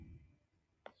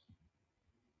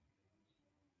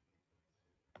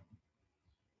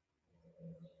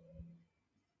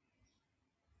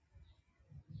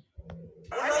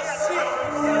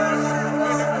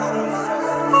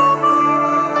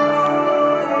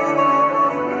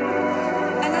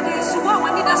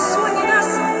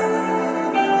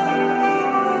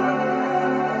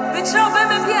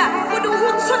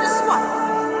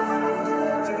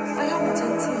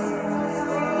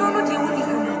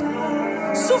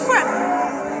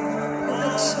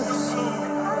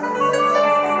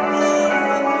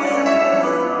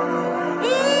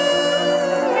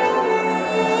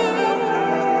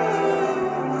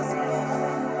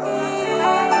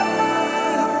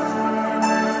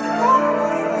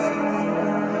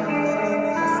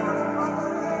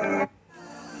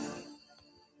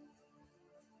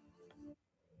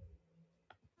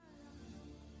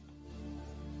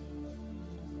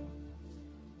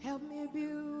Help me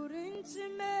build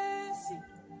intimacy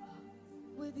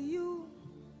with you.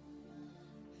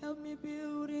 Help me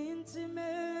build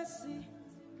intimacy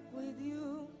with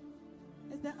you.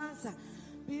 Is the answer.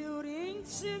 Build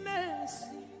intimacy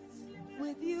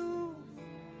with you.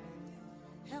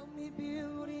 Help me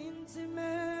build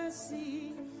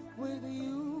intimacy with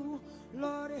you.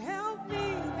 Lord, help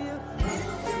me build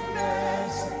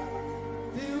intimacy.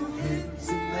 Build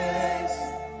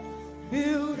intimacy.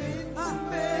 Build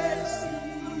intimacy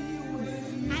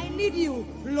with you. I need you.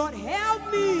 Lord,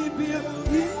 help me build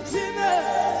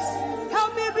intimacy.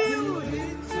 Help me build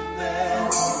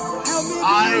intimacy. Help me build.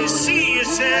 I see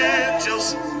his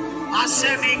angels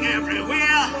ascending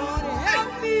everywhere. Lord,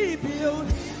 help me build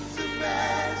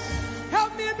intimacy.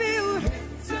 Help me build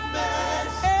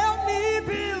intimacy. Help me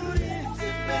build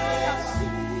intimacy.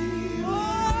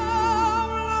 Oh,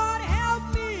 Lord,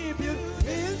 help me build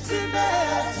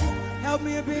intimacy. Help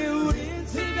me build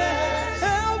intimacy.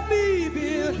 Help me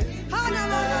build.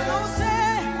 Don't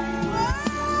say.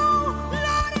 Oh,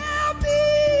 Lord, help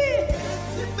me.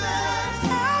 Intimacy.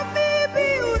 Help me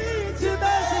build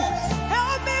intimacy.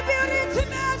 Help me build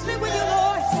intimacy with you,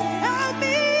 Lord. Help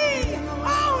me.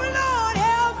 Oh, Lord,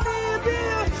 help me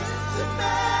build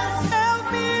intimacy. Help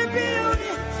me build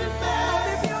intimacy. Help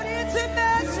me build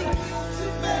intimacy.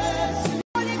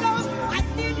 Holy Ghost, I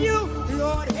need you.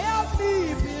 Lord, help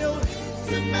me build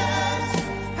intimacy.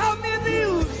 Help me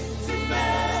build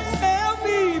intimacy. Help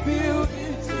me build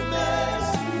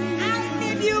intimacy. I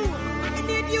need you. I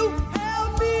need you.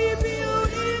 Help me build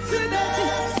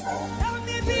intimacy. Help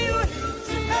me build.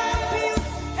 Help me build.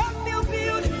 Help me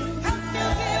build.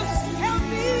 Help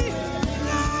me.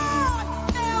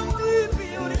 Lord, help me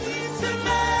build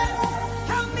intimacy.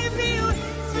 Help me build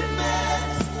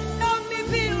intimacy. Help me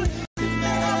build.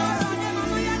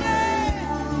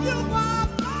 You are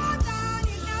more than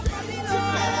enough for me,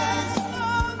 Lord.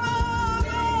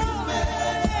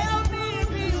 Help me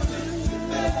build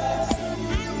intimacy.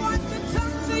 I want to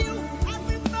talk to you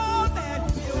every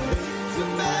moment,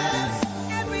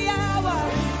 every hour,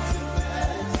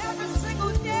 every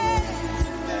single day,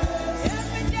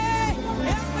 every night,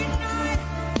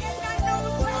 and I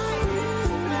know time.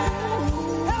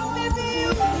 Help me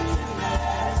build.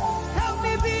 Help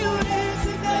me build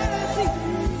intimacy.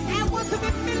 I want to be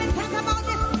feeling talk about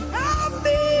this. Help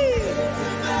me.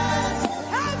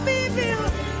 Help me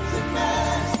build.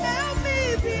 Help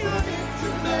me build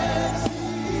intimacy.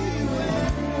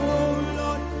 Oh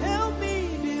Lord, help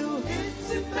me build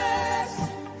intimacy.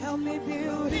 Help me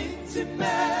build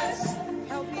intimacy.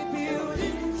 Help me build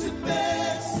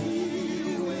intimacy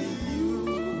with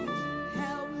you.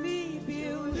 Help me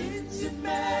build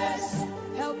intimacy.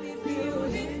 Help me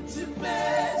build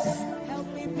intimacy. Help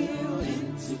me build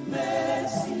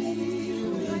intimacy.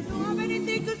 I don't have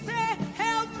anything to say.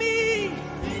 Help me.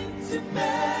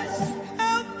 Intimacy.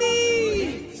 Help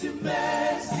me.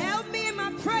 Intimacy. Help me in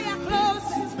my prayer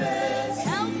close.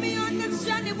 Help me on this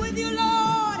journey with you,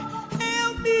 Lord.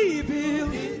 Help me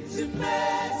build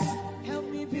intimacy. Help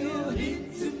me build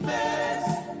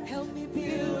intimacy. Help me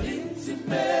build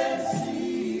intimacy.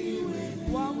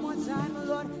 One more time,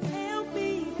 Lord. Help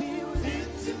me build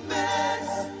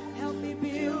intimacy. Help me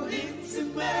build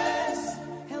intimacy.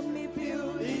 Help me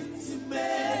build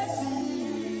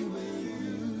intimacy with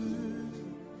you.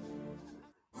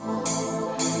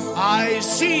 I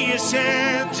see his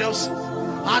angels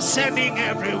ascending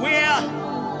everywhere.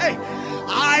 Hey,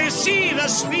 I see the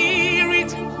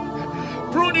Spirit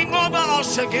brooding over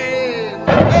us again.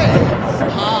 Hey,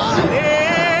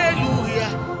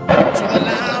 hallelujah to the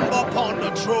Lamb upon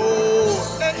the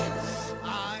throne. Hey,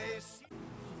 I see.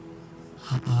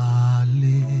 Hallelujah.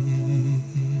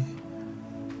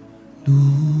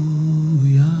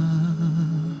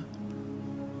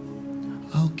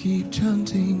 I'll keep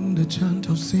chanting the chant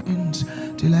of saints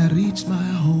till I reach my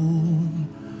home.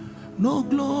 No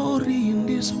glory in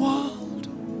this world,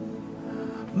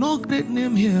 no great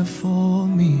name here for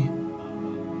me.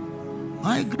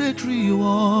 My great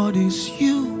reward is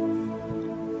you.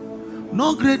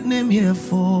 No great name here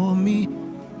for me.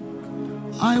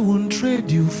 I won't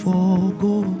trade you for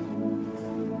gold.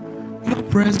 Your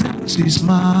presence is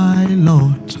my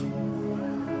Lord.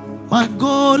 My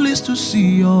goal is to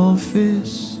see your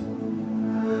face.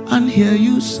 hear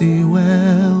you say,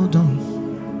 well done.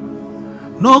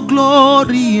 No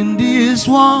glory in this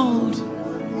world,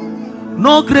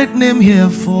 no great name here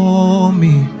for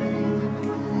me.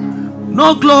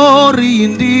 No glory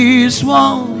in this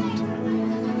world,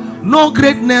 no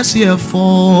greatness here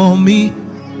for me.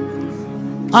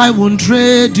 I won't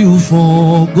trade you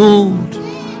for gold.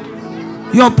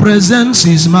 Your presence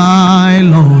is my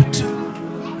Lord.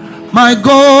 My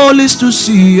goal is to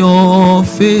see your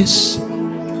face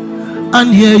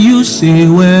and hear you say,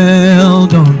 well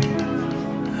done.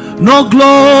 No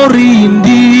glory in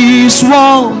this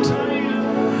world,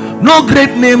 no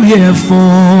great name here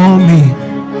for me.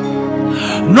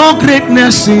 No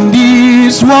greatness in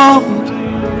this world,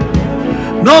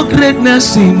 no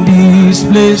greatness in this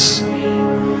place.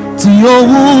 I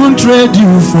won't trade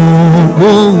you for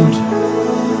gold.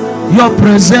 Your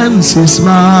presence is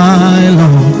my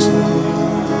Lord.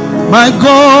 My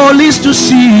goal is to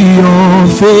see your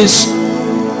face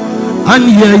and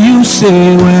hear you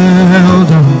say, well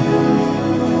done.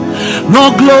 No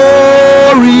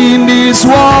glory in this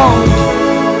world,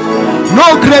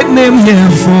 no great name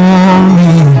here for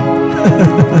me.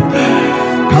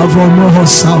 Cover more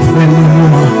self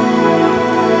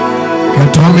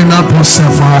Ketomina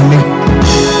posefali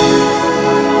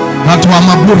Gatwa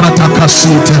mabura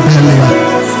takasite belia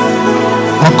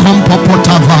Okompo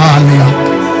potavalia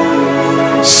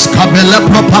Skabele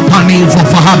propapani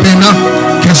vofahabena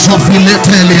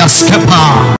Kesofiletelia skepa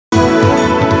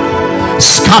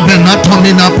Skabena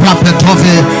tomina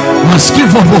prapetove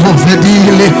Maskivo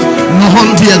vovedili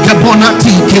Nohondia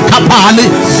gebonati ke kapali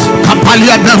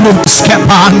kapalia beru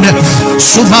skepande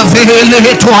suvavele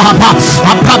etoaba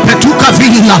apapetuka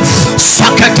vila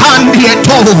saketandi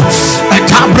eto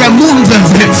etabre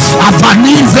munveve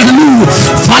avanive lu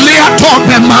valea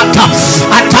tobe mata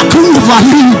atakuva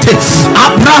lite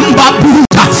abramba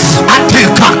buta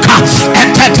atekaka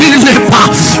etetilepa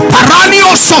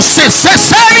paranio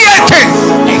soseseseliete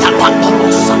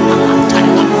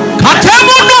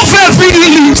katemu no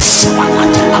fevilis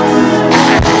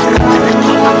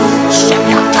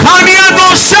Kania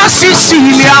dosa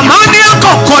Sicilia mania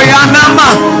kokoyanama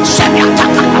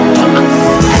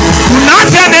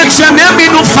Unatene chenemi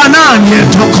nufananye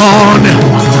tokone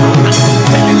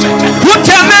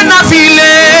Utemena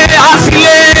vile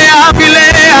afile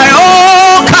ayo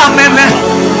kamene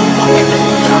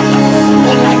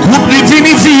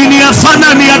Kuplivini vini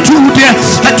afanani atude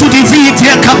atudiviti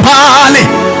ya kapale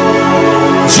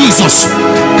Jesus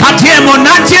Katiemo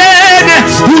natene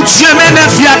uchemene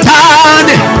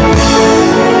fiatane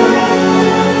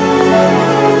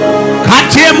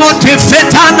Katiemo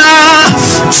tefetana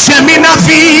semina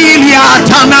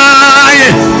filiatanaye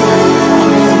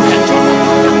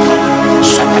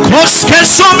Koske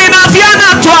somina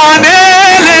viana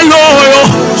tuanele loyo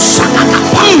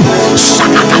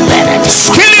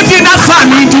Skili vina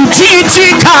fani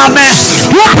tujiti kame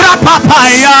Upra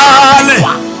papayale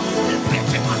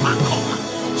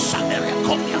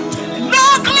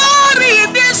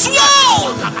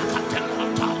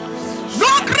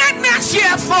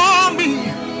here for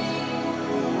me.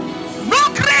 No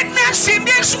greatness in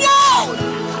this world.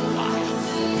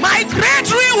 My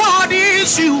great reward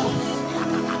is you.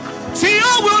 See,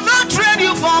 I will not trade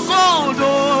you for gold.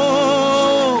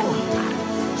 Oh.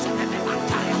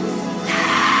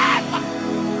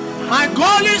 My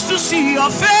goal is to see your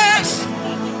face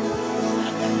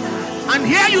and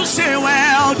hear you say,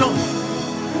 well done.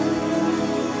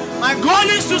 My goal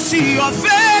is to see your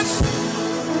face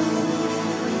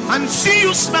and see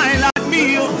you smile at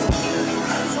me.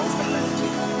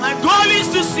 My goal is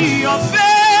to see your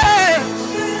face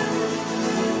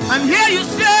and hear you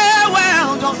say,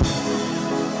 well done.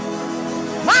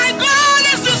 My goal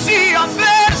is to see your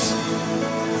face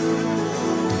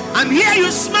and hear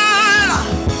you smile.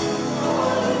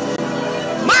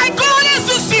 My goal is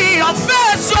to see your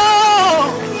face,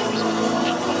 oh.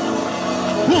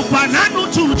 Upananu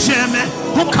tucheme,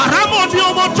 ukaramo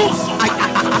diomotu.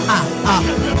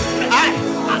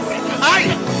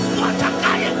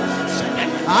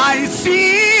 I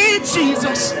see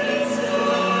Jesus.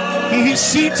 He is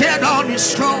seated on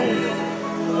his throne.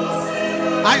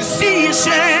 I see his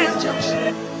angels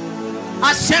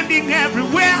ascending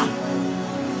everywhere.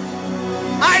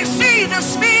 I see the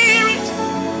Spirit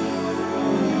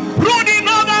brooding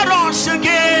over us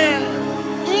again.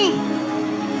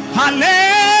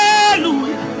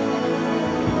 Hallelujah.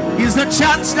 Is the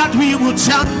chance that we will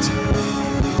chant.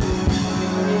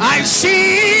 I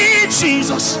see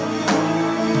Jesus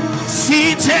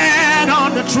seated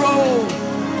on the throne.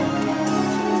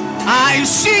 I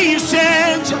see his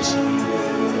angels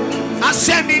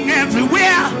ascending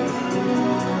everywhere.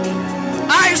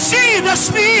 I see the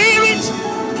Spirit,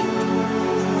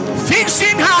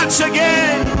 fixing hearts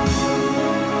again.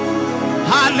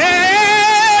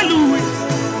 Hallelujah.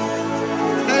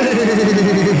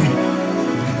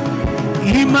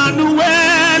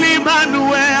 Emmanuel,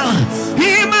 Emmanuel,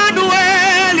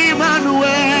 Emmanuel,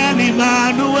 Emmanuel,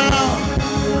 Emmanuel.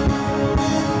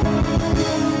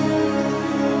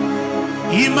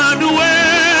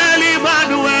 Emmanuel,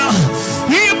 Emmanuel,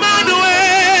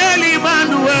 Emmanuel,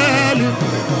 Emmanuel.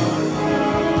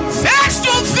 Face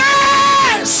to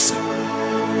face,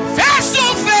 face to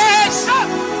face,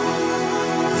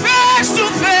 face to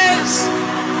face.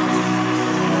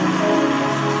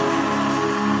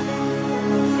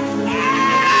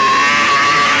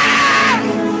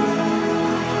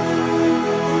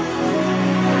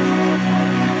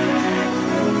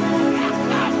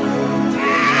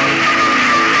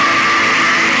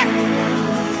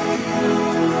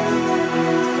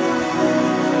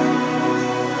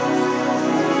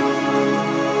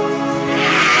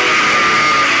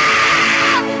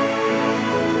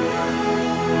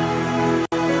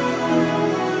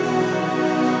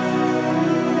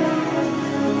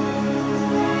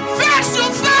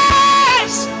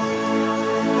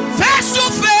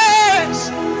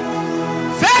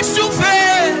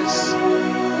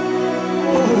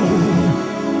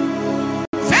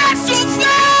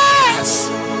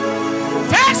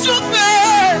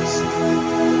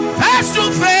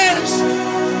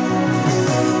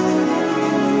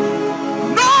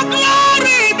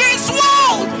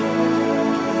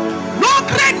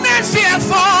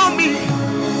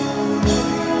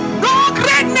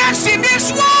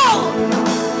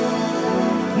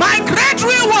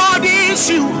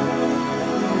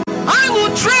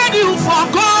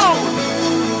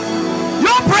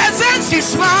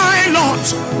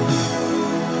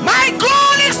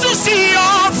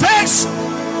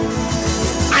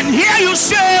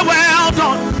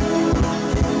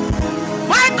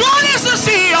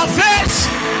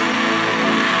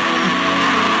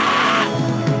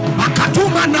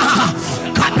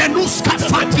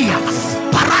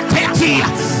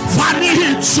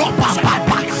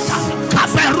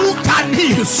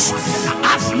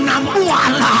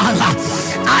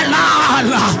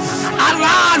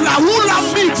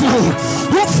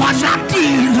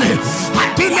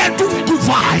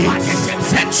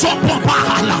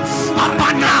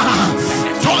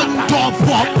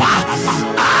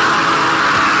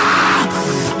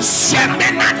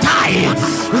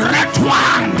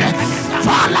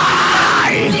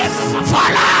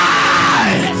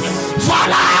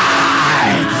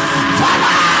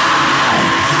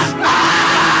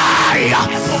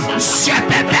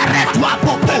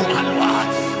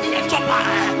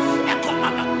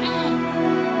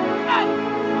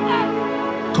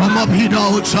 Come up here,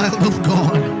 thou child of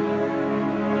God.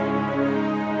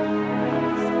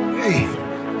 Hey.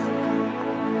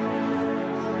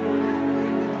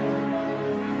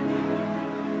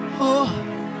 Oh,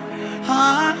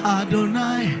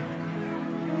 Adonai.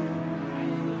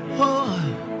 Oh,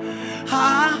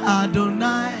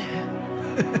 Adonai.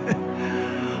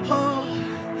 Oh,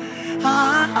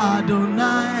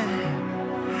 Adonai.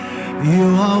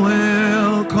 You are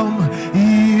welcome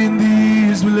in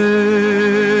this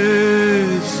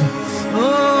place.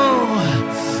 Oh,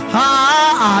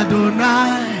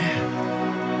 Adonai.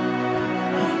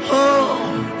 Oh,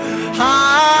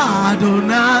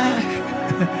 Adonai.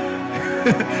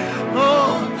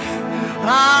 Oh,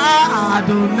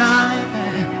 Adonai.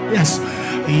 Yes,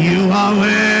 you are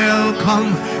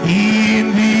welcome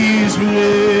in this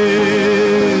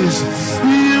place.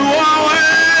 You are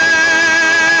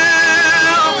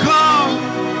welcome.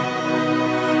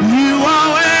 You are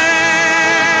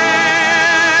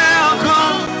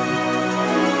welcome.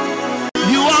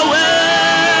 You are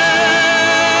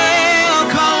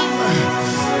welcome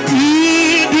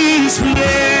in this place.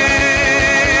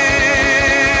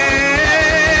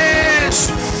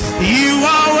 You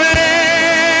are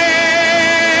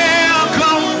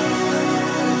welcome.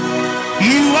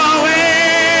 You are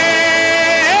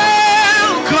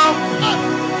welcome.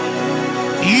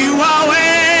 You are welcome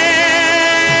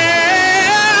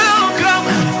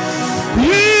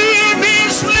in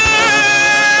this place.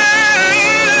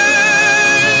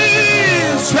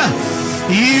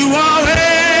 You are welcome.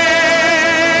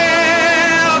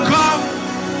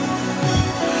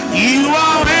 You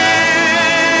are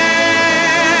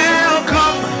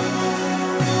welcome.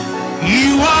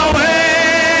 You are welcome.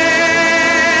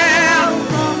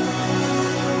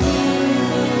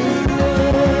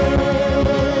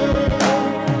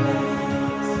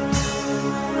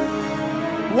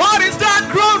 What is that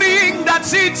groaning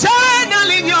that's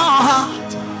eternal in your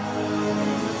heart?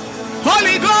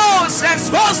 Holy Ghost, Ghost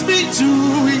expose me to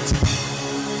it.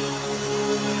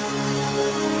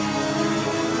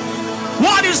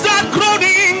 What is that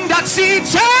groaning that's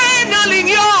eternal in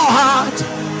your heart?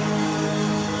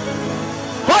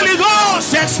 Holy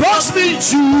Ghost expose me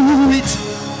to it.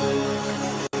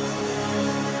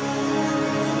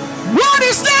 What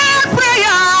is that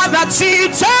prayer that's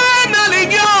eternal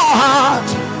in your heart?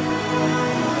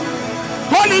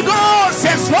 Holy Ghost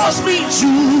expose me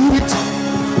to it.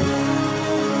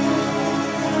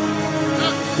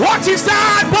 What is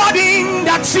that burden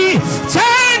that's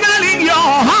eternal in your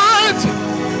heart?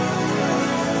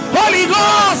 Holy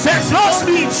Ghost expose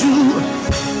me to.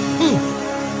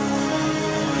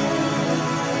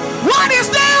 What is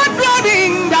that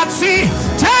burden that's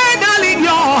eternal in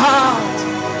your heart?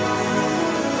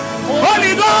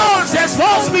 Holy Ghost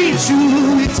expose me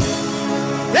to it.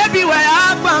 Everywhere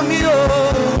I find me, oh,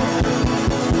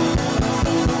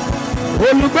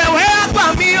 look where I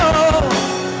find me, oh.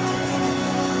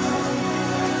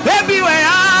 Everywhere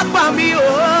I find me, oh,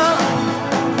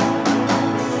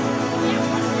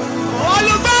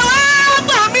 look where I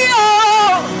find me, oh.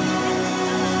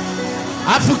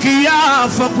 Afukia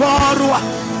for Borua,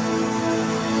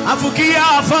 Afukia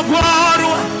for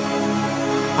Borua,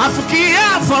 Afukia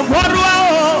for Borua.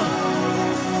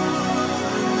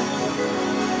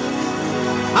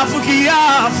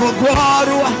 Afukia for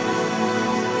Borua,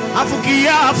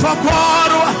 Afukia for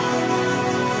Borua,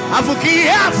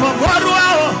 Afukia for Borua.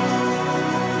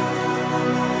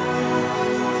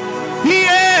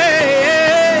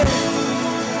 Yeah,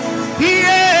 yeah,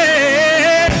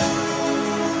 yeah,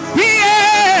 yeah,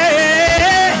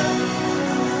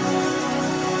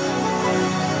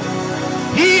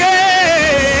 yeah.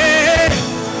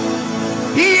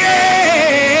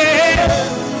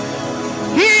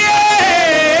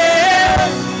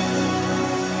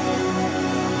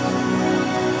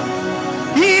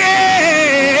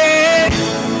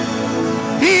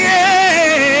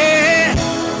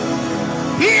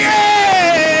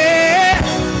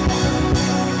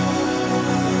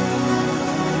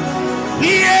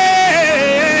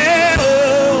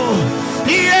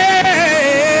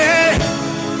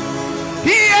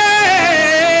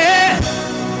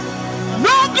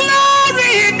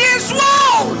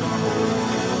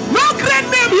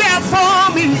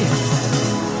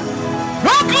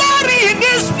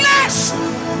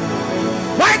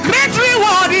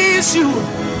 You,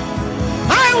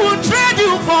 I will trade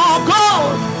you for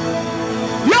gold.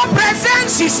 Your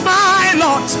presence is my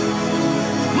Lord.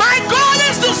 My goal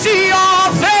is to see your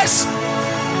face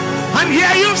and hear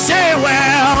you say,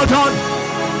 well done.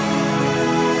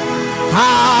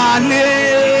 Hallelujah.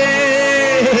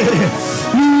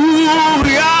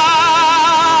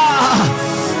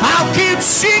 I'll keep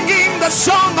singing the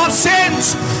song of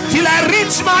saints till I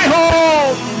reach my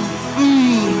home.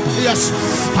 Yes.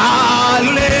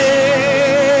 Hallelujah.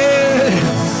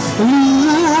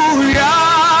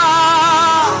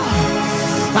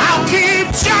 I'll keep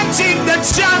chanting the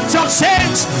chant of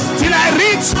saints till I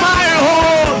reach my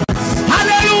home.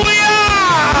 Hallelujah.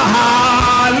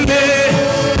 Hallelujah.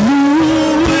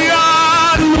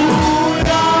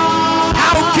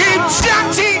 I'll keep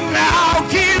chanting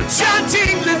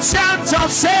the chant of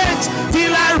saints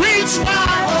till I reach my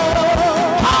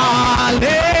home.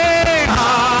 Hallelujah.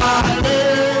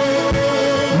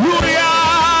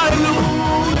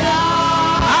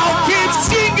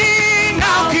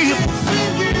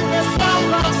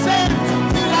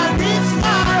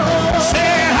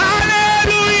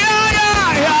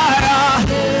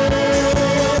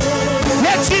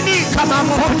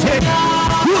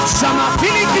 Sama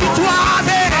finiki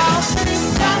tuade.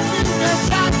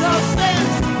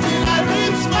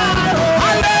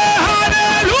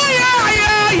 Hallelujah,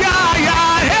 yeah, yeah,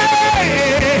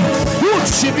 yeah.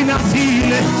 Ucibina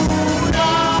file.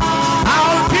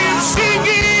 I'll keep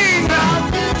singing.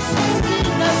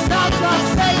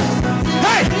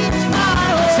 Hey,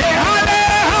 say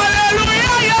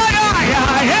hallelujah, yeah,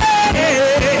 yeah,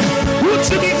 yeah.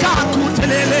 Ucibika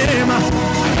kutelelema.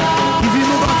 If you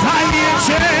move a tiny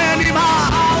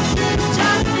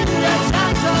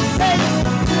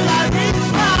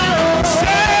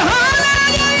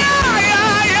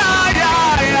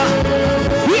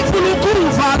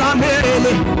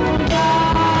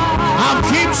I'll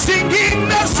keep singing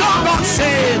the song of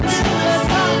saints.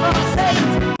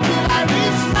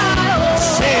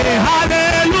 Say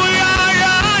hallelujah,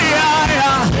 yeah, yeah,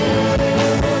 yeah.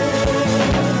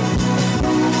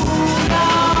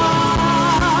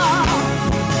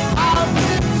 I'll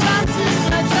keep chanting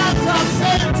the chant of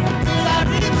saints till I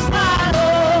reach my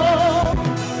home.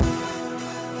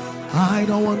 I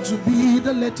don't want to be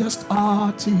the latest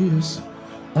artist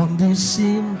on this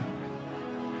scene.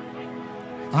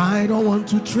 I don't want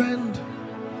to trend.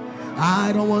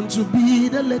 I don't want to be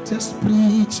the latest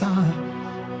preacher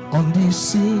on this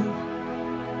scene.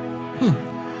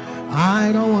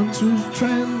 I don't want to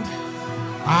trend.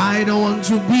 I don't want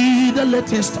to be the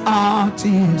latest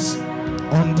artist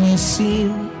on this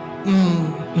scene.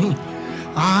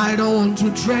 I don't want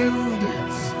to trend.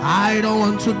 I don't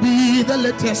want to be the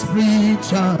latest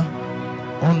preacher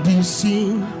on this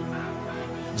scene.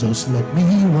 Just let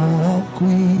me walk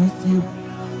with you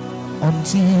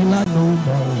until I know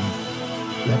more.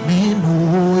 Let me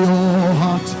know your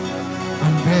heart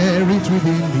and bear it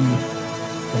within me.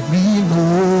 Let me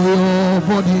know your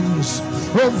burdens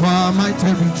over my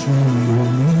territory.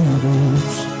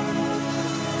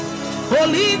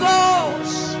 Holy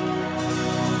Ghost,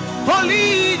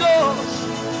 Holy Ghost,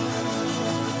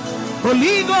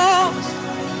 Holy Ghost,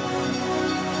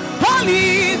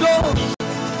 Holy Ghost,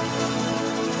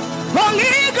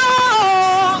 Holy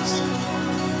Ghost,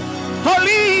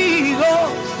 Holy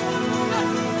Ghost.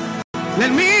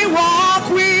 Let me walk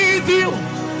with you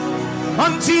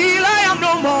until I am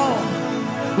no more.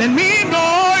 Let me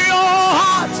know your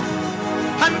heart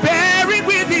and bear it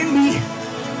within me.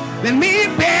 Let me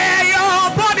bear your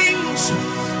burdens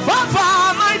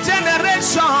over my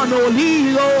generation.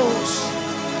 Holy Ghost,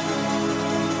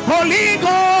 Holy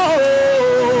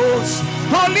Ghost,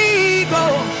 Holy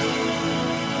Ghost,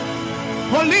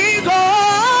 Holy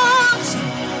Ghost,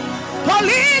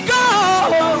 Holy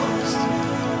Ghost,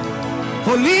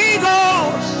 Holy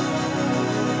Ghost,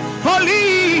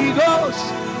 Holy Ghost.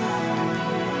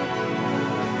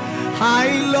 I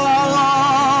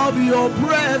love your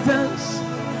presence.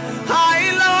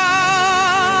 I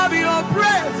love your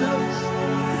presence.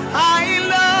 I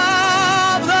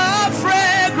love the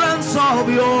fragrance of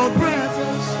your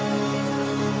presence.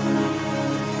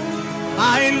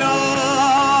 I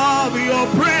love your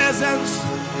presence.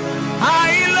 I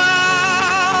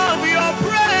love your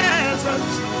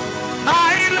presence. I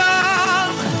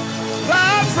love the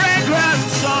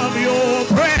fragrance of your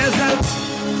presence.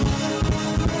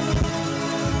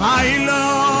 I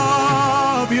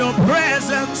love your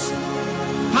presence.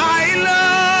 I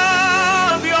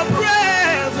love your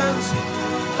presence.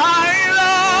 I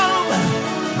love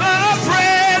the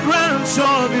fragrance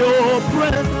of your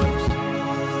presence.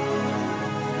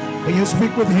 When you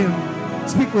speak with him,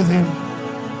 speak with him.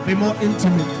 Be more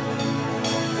intimate.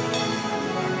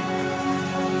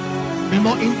 Be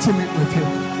more intimate with him.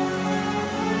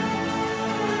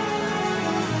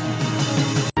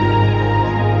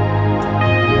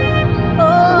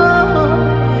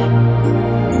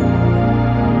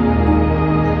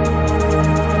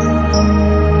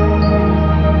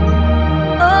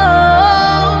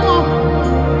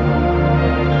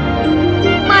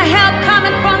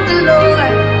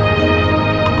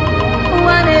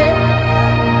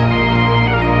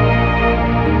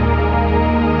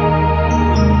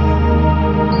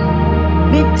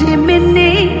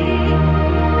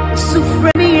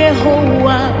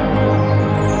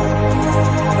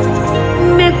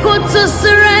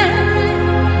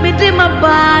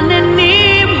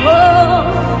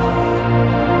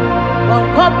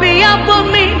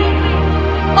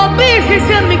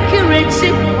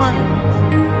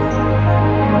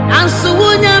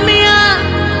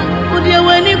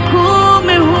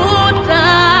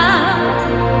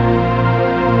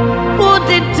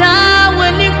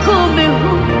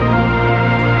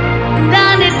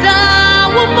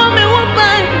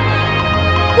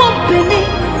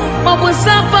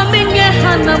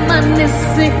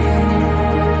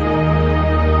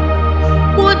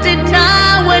 Put it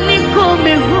down when you pull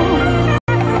me home.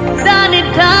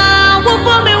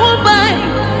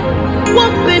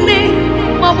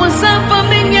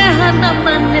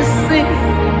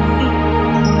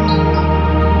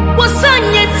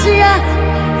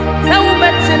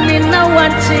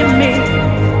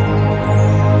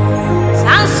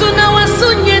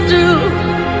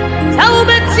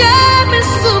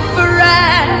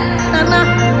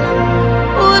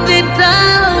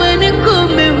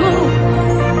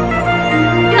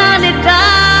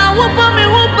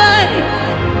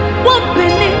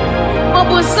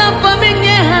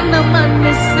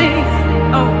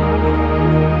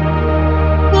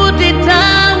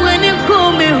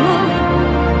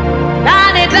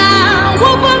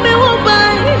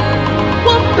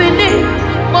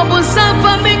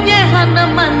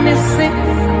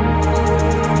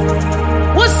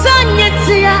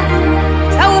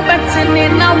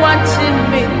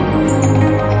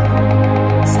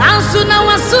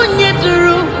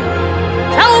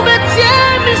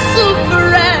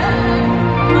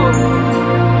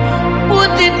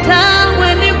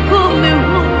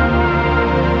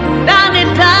 Down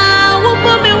it down,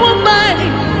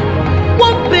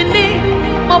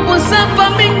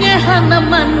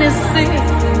 hanamanese.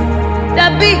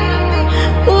 Dabi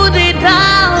udi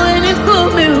down and pull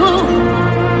me home.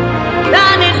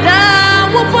 Down it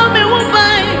down, whoop me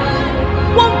whoopay.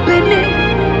 Whoop me,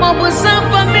 what was up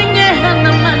for me?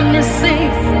 Hanamanese.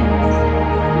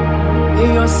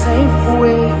 You're safe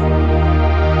way.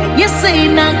 You say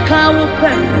Nanka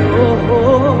Wupendo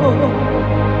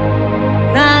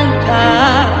Nanka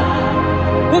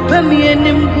Wupemi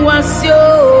Nimbuasio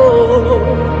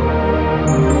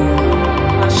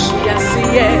Ashia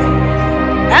siye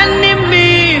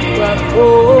Animi Fafo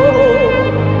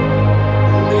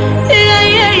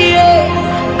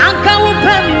Anka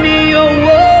Wupemi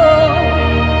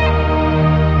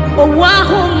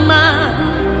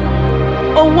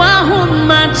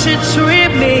Owahuma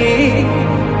Chitrimi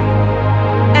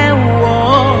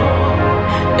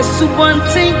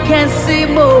Subantin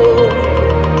Kensimo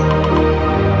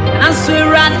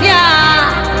Answeradia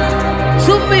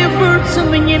to me bird to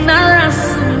me in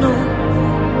Arasino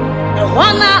the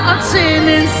one out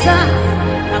inside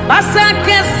a bassa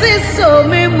can see so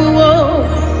me move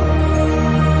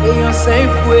in your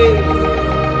safe way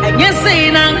and you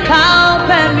say Nanka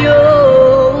Pamio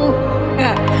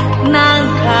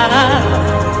Nanka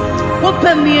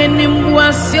Wopemi and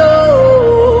Nimbuasio.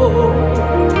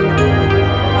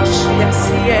 Yes,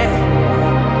 yeah.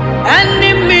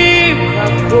 Enemy,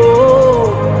 go.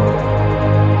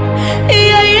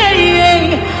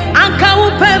 Yeah. Anka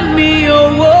upemi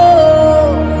owo.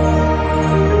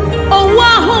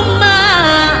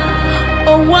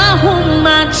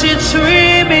 Owahuma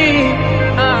chitrimi.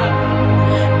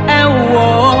 Ewo.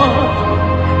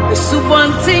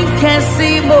 Subantin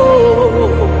kesimo.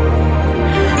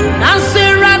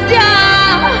 Nasiradia.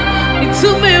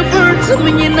 Itume burtu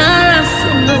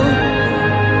minarasuno.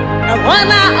 I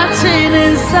wanna attain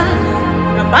inside.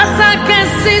 The bassa can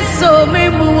see so me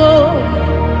move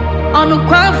on the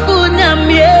quafu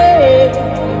nyamye.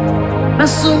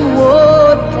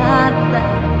 Masumo dada.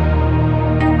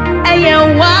 Eye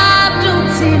wadu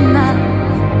tina.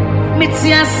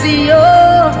 Mitiasio.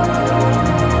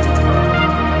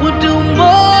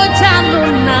 Udumbo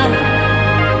januna.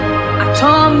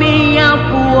 Atomi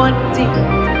abuoti.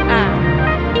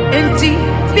 Enti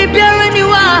bibere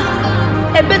niwa.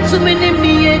 Ebetu mini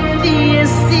miye diye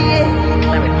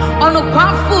on a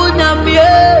kwafu na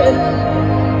miye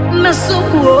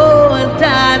mesuwo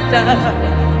dada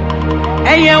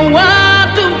eye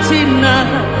wadum tina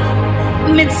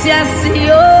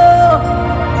mitiasio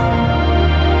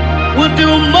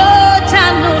wudumo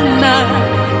januna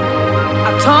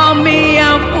atomi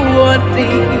abuodi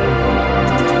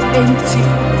enti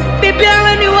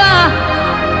bibiara niwa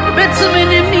ebetu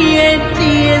mini miye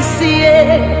diye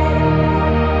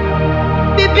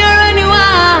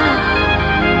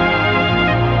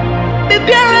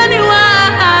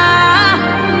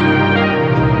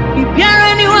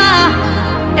Bibiara niwa,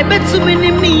 ebetu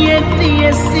mini miye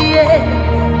diye.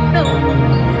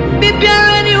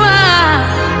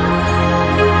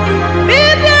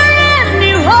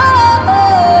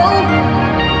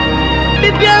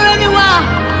 Bibiara niwa,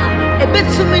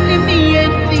 ebetu mini miye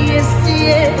diye.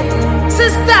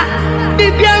 Sister,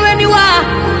 bibiara niwa,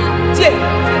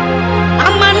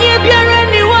 amani biara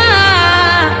niwa.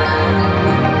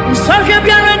 Sorry,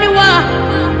 biara niwa.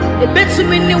 Ebetu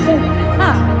mini wu.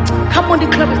 Come on, the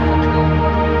club.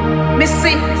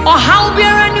 Missy, or how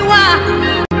biara niwa.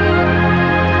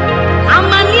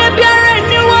 Amani biara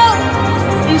niwa.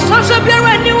 Sorry,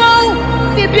 biara niwa.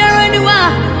 Biara niwa.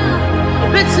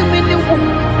 Ebetu mini wu.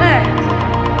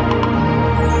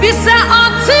 Bisa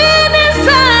otini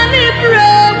sani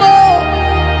bravo.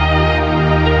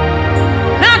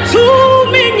 Na tu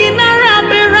mingi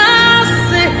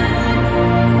narabirase.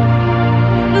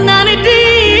 Nani di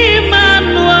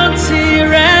manual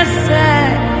tirese.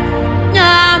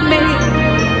 Nyame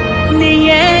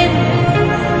niye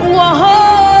woho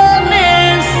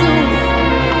nesu.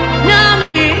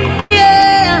 Nyame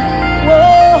yeah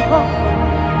woho.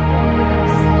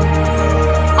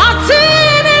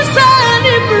 Otini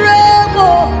sani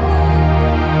bravo.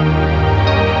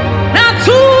 Na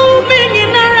tu mingi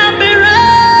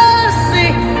narabirase.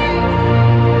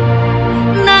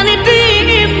 Nani di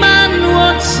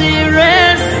manual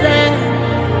tirese.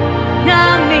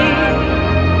 Nyame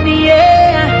niye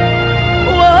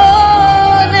woho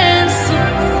nesu.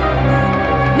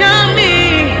 Nyame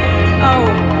oh.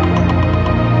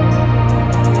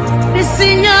 Nisi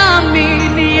nyame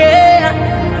niye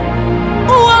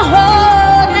woho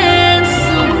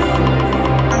nesu.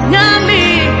 Nyame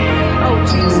oh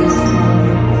Jesus.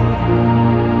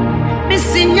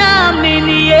 Nisi nyame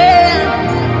niye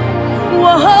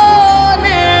woho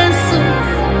nesu.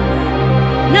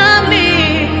 Nyame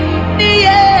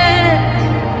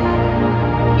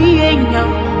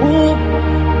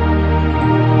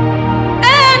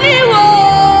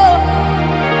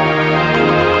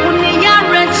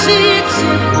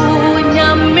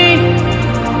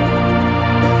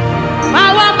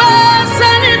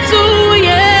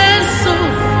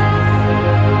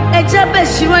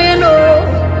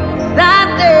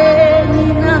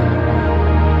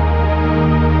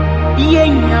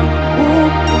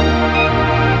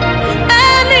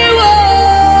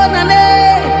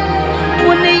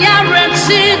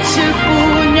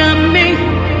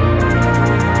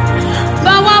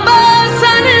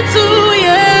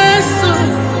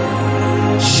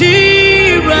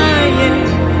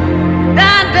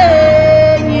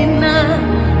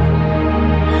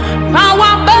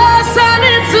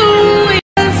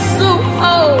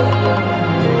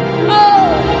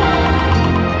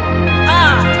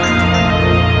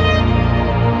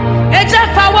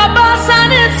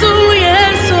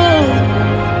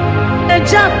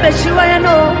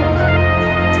beshiwano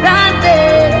dante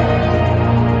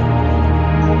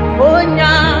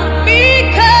onya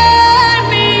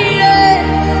mikamiye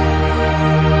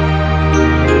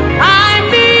I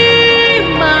mean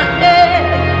my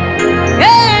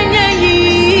enye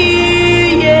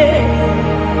ye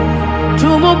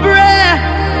tumo bre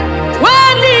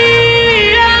wani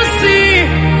asi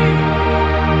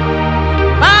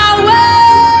awe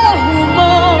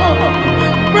humo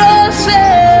brose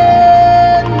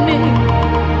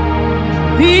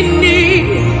Bini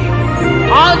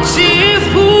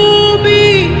achifubi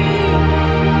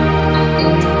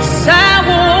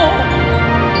sawo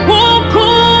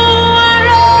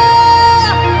wokuara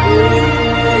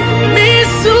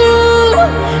misu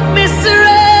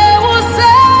misre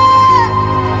wose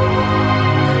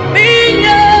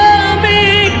minya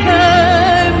mika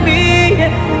miye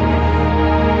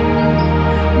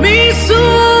misu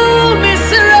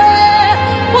misre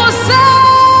wose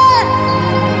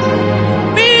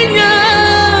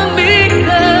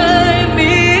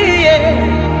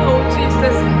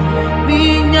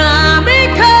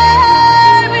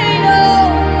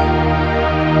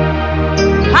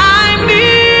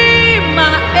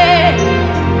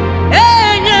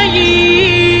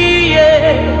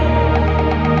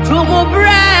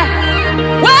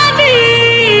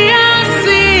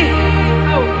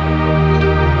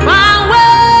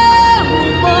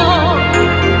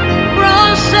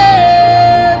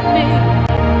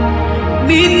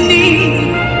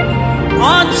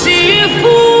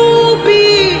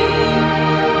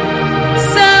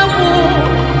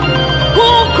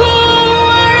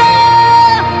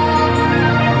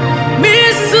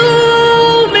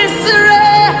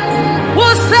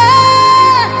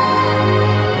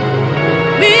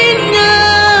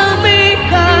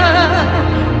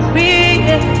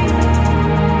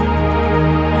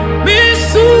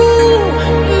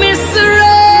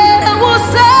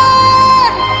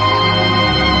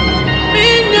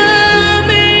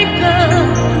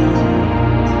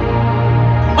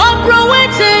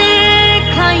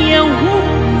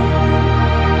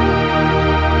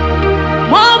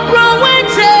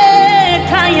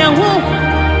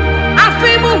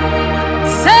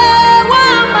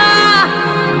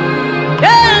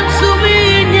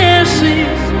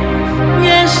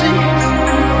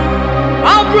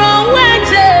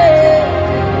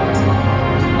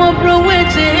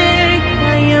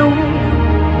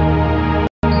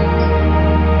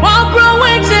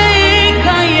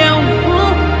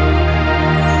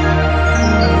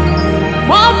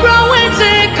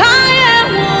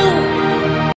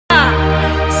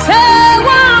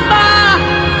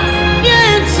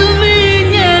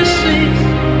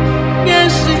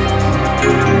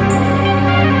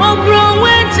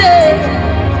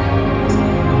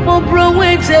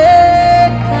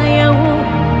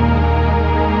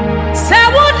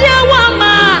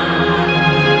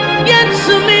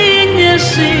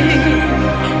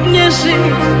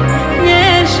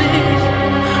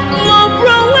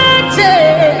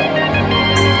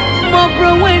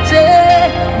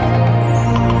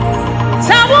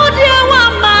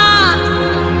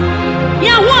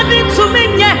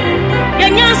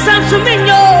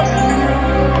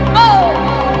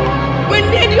Oh, we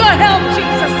need your help,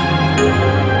 Jesus.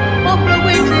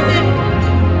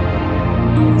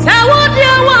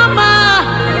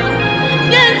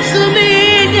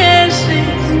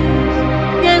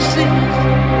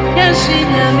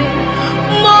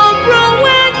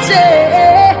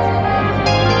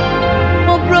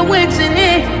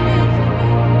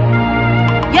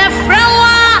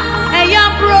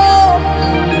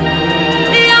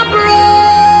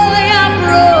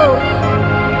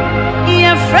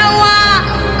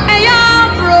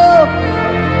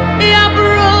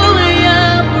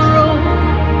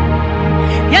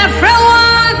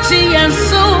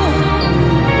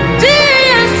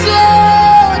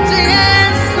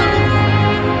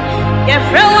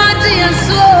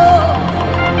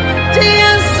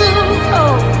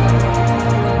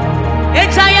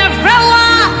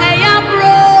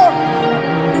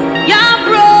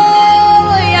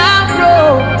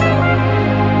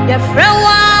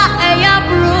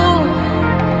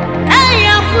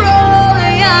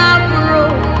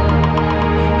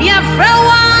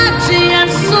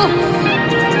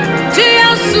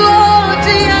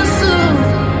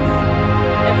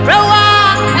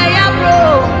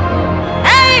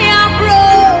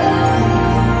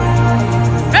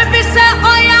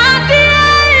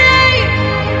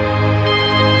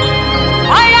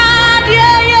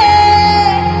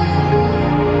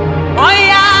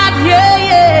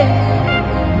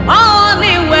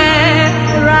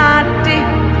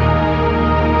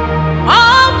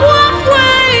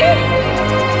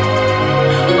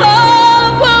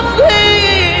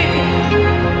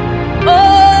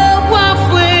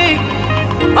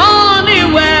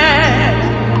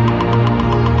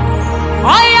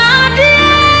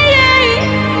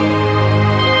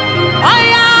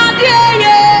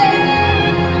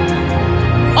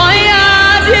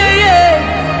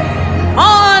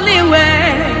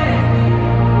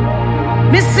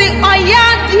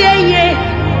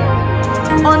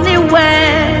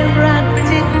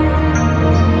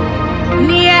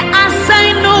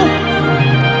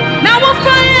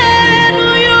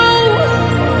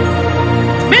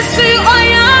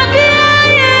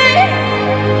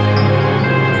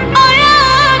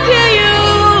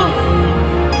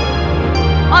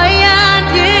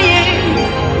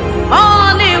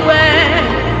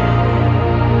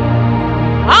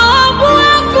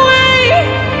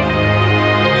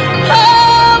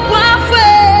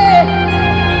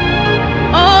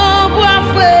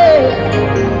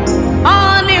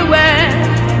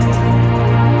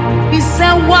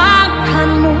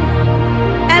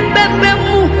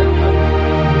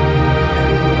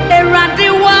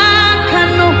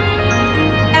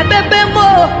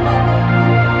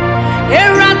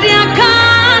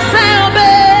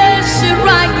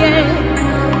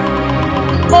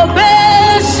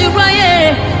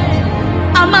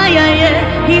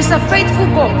 He's a faithful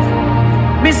God.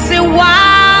 Missy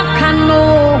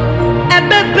Wakano,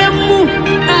 Ebebemu,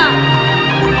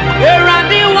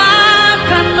 Eradi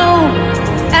Wakano,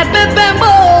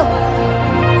 Ebebemo,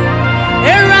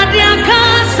 Eradi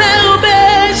Akase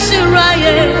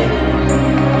Obeshiraye,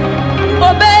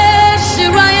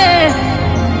 Obeshiraye,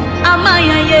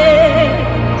 Amayaye,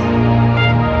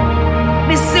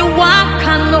 Missy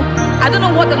Wakano. I don't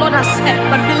know what the Lord has said,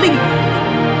 but believe.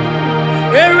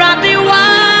 Eradi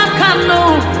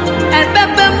Wakano,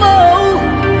 Ebebemo,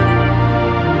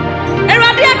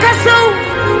 Eradi Akaso,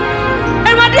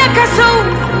 Eradi Akaso,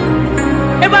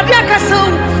 Eradi Akaso,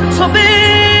 Sobe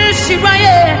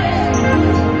Shiraye,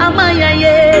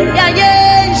 Amayaye, Yaye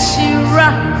Shira,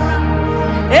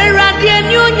 Eradi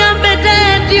Enyunya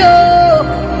Bededio,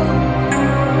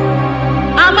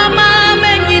 Amama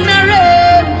Meninare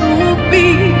Ubi,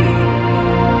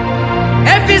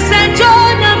 Every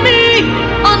Sanjonya me.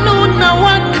 Onuna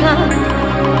waka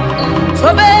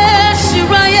Sobe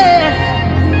Shiraye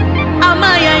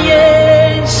Amayaye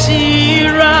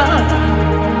Shira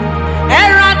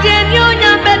Eradi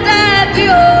Nyonya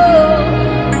Bededio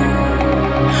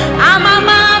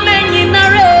Amama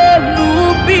Meninare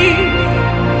Nubi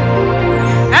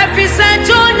Efise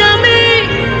Jonya mi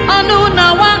Onuna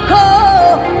wako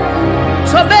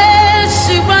Sobe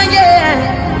Shiraye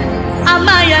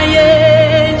Amayaye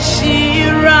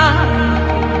Shira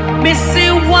Missy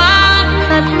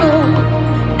Wakano,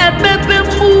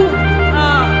 Ebebemu,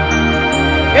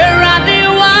 Eradi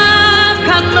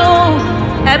Wakano,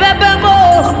 Ebebemo,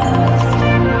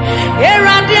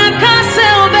 Eradi Akase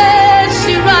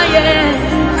Obeshiraye,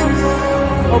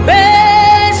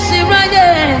 Obeshiraye,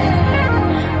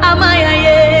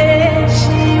 Amayaye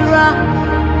Shira,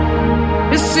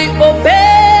 Missy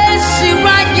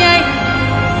Obeshiraye.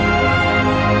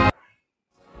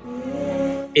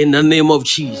 In the name of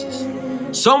Jesus.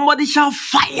 Somebody shout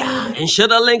fire and share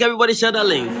the link. Everybody share the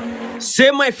link. Say,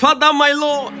 my Father, my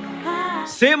Lord.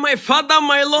 Say, my Father,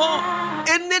 my Lord.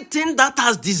 Anything that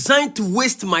has designed to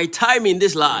waste my time in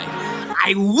this life,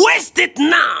 I waste it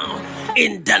now.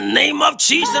 In the name of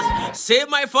Jesus. Say,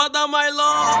 my Father, my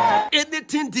Lord.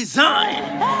 Anything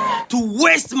designed to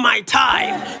waste my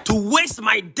time, to waste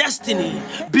my destiny,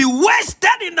 be wasted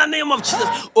in the name of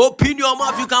Jesus. Open your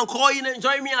mouth. You can call in and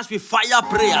join me as we fire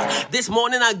prayer this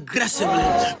morning aggressively.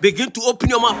 Begin to open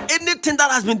your mouth. Anything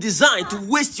that has been designed to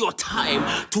waste your time,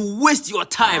 to waste your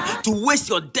time, to waste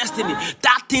your destiny,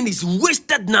 that thing is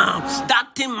wasted now. That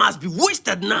thing must be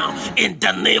wasted now in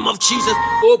the name of Jesus.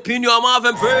 Open your mouth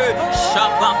and pray.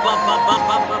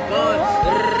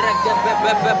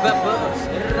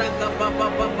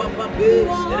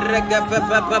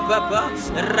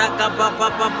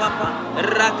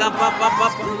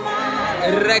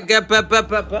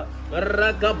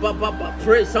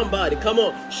 Pray somebody, come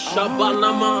on.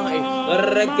 Shabanamai.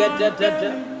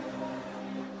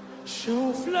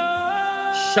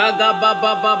 Shaga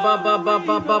baba baba baba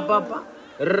baba baba.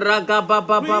 Raga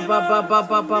baba baba baba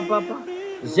baba baba.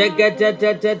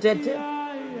 Zegededededede.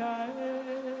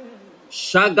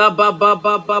 Shaga baba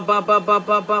baba baba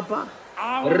baba baba.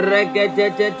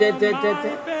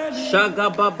 Regededededede. Shaga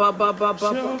baba baba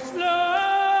baba.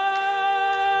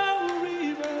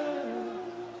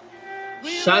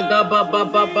 Shaga baba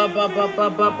baba baba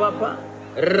baba baba.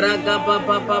 Raga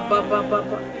baba baba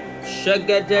baba.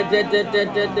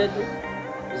 Shagededededede.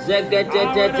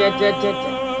 Zegededededede.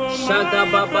 Shaga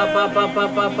baba baba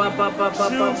baba baba baba.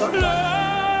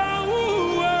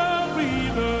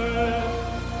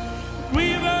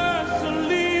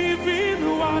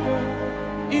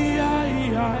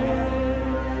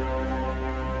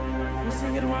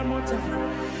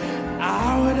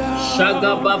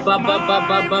 Shaga baba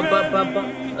baba baba baba.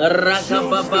 Raga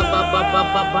baba baba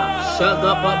baba.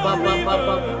 Shaga baba baba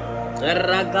baba.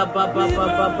 Raga baba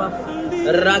baba.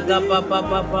 Raga baba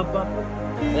baba.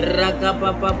 Raga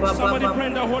baba baba.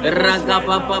 Raga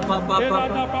baba baba.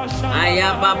 Aya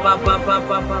baba baba.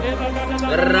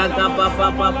 Raga baba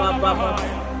baba.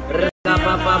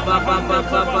 Raga baba baba.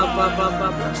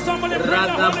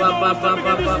 Raga baba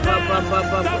baba.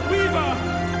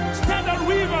 Standard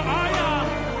weaver,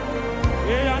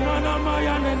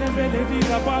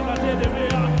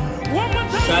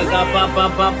 Shaga baba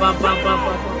baba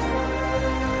baba.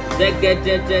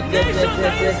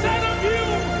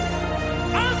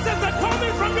 Answers are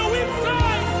coming from your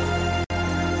inside.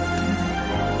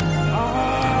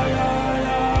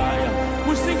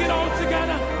 We sing it all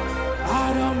together.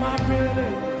 Out of my belly,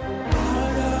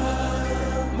 out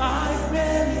of my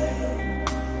belly.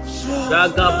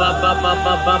 Shaga baba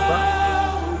baba baba.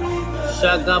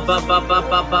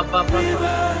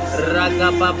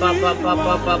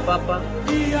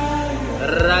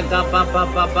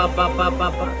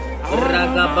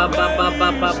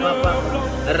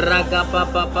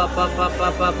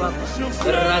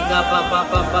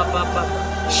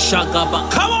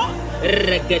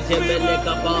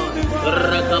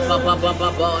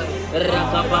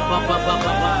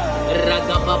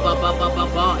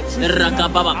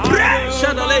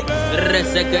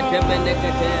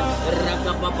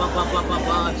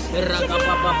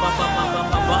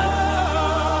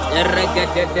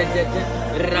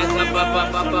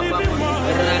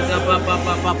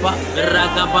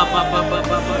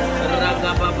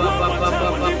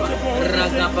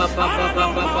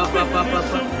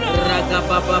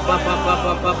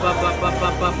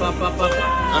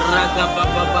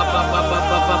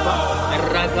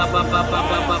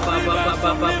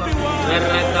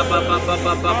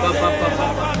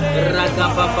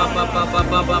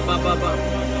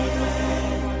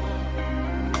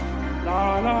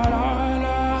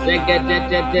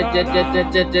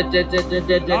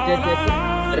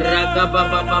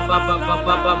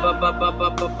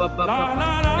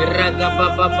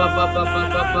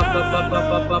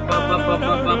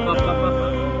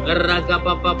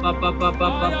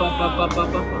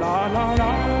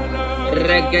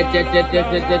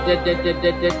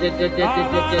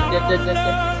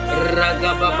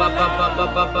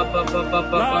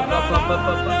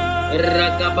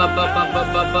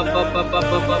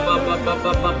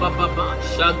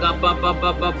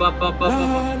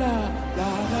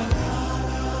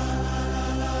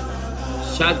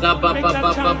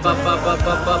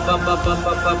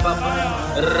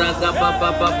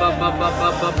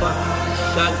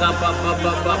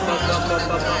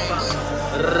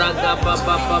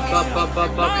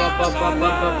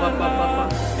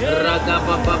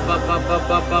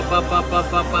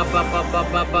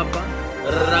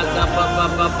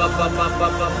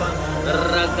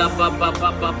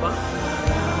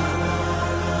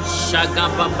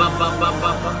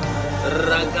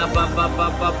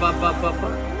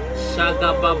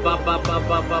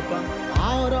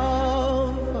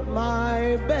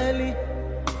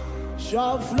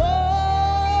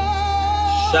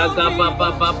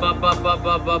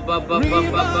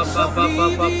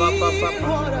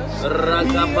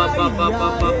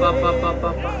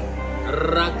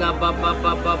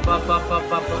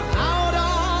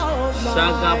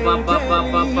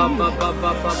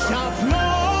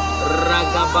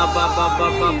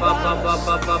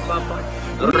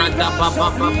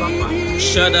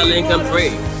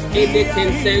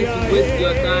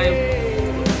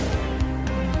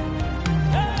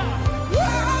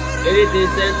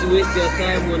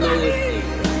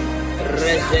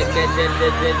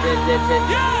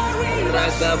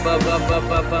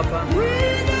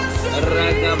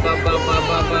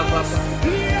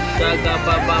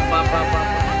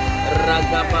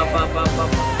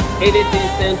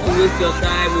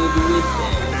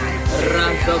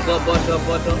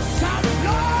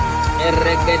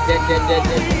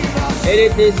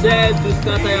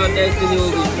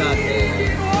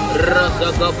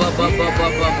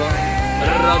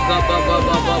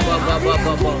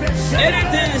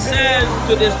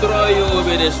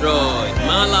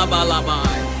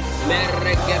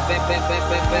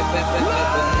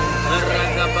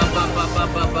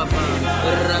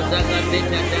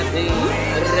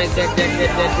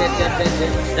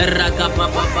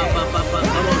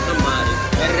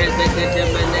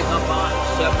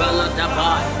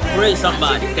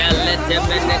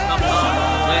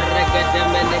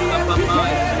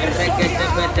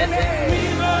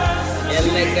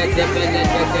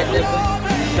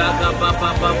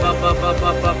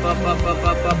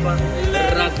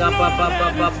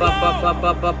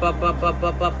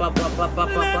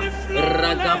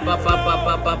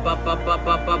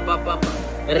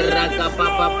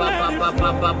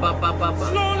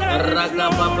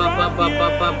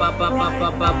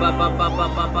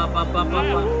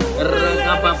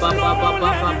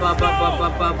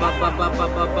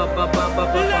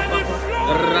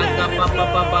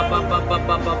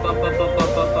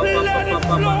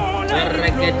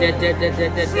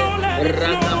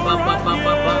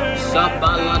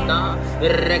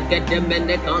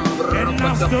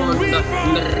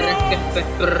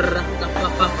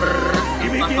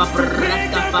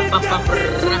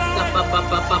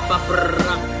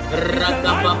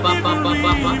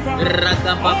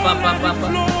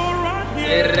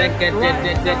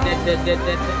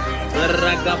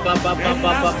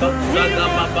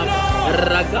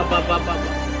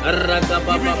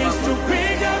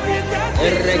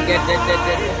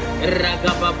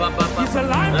 He's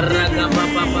alive to give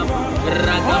you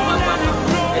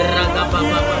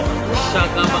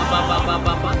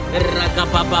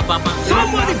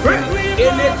Somebody pray.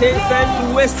 Anything sent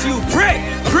to waste you, pray.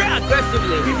 Pray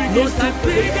aggressively. No time to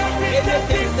wait.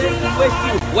 Anything sent to waste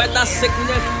you, whether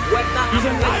sickness, whether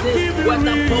affliction,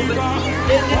 whether poverty,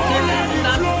 anything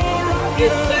that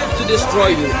is sent to destroy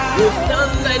you, will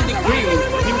stand and decree you.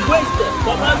 Be wasted.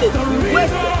 Command it. Be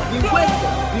wasted. Be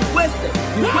wasted. Be wasted.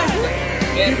 Be wasted.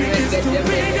 Get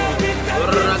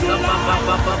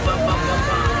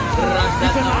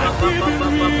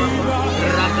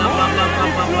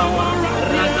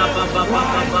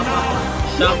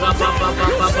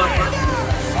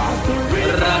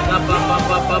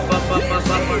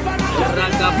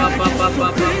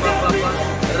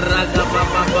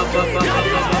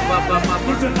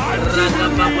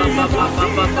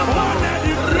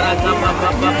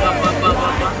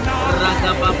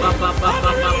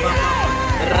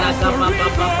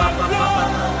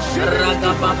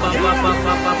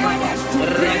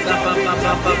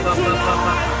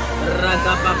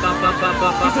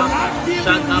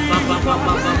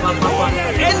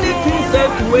anything said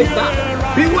to waste that,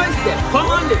 be wasted.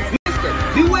 Command it, be wasted,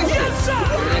 be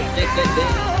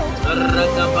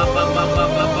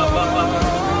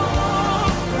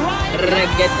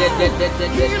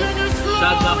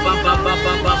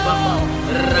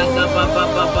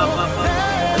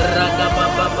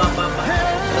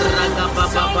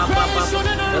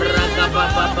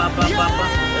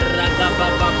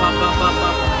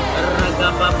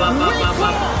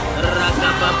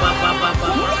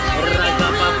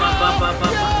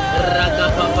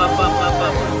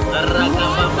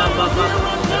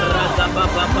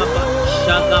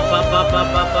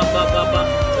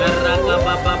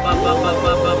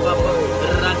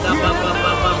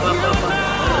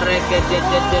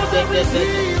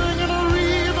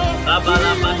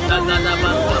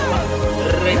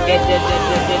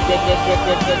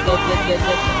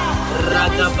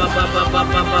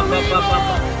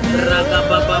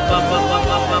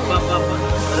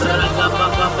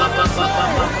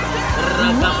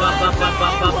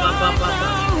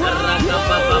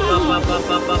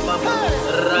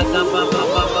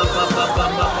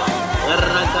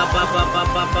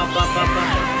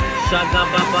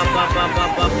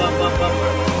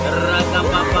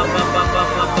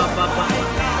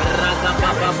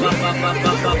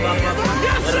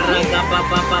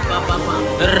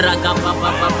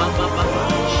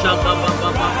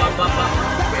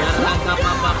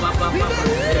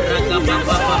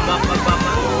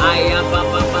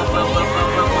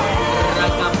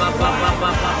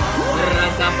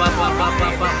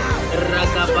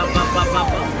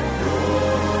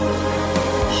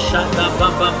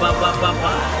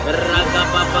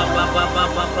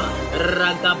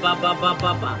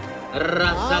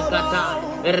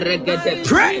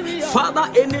Pray, Father,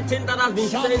 anything that has been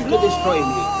sent to destroy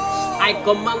me, I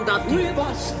command that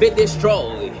to be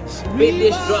destroyed, be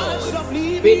destroyed,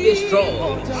 be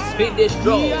destroyed, be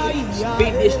destroyed, be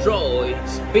destroyed,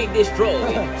 be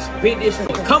destroyed, be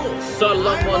destroyed. Come on,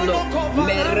 Solomon,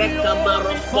 Mereka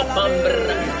Maroko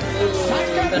Pambra,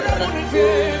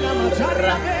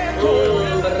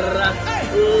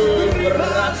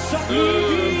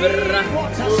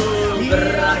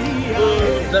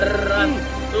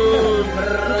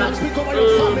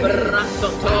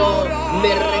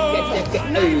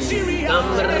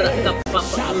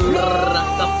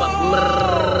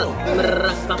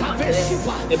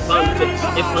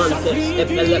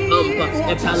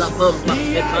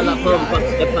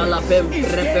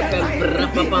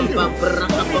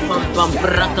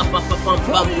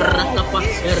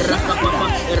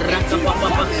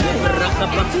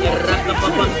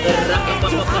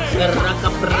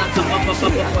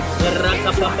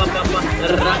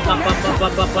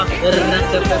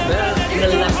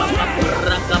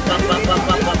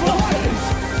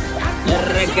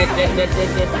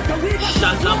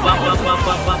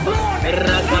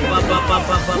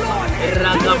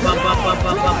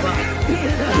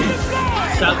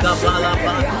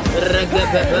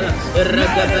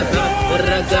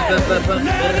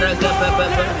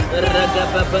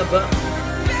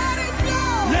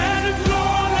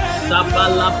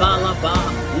 Sabalabalaba,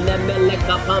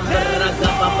 Nemeleka Pambraga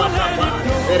Papa Papa,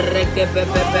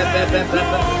 Regebebebebebebe,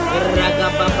 Raga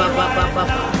Papa Papa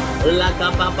Papa, Laga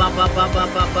Papa Papa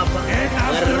Papa Papa,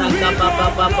 Raga Papa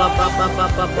Papa Papa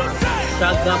Papa,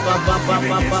 Shaga Papa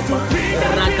Papa Papa,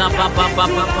 Raga Papa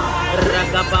Papa,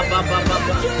 Raga Papa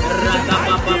Papa, Raga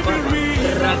Papa Papa,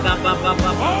 Raga Papa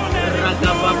Papa,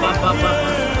 Raga Papa Papa,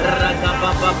 Raga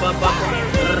Papa Papa,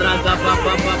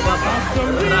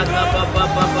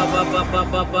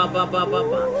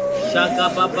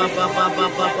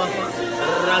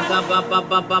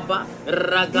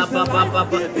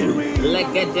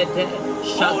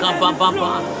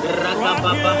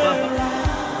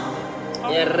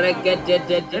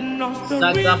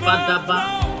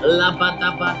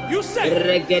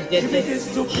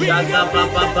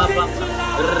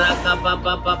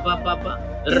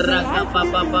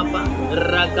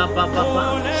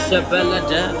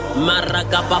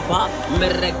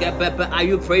 Are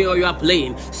you praying or you are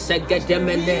playing?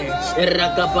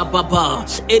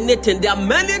 Anything, there are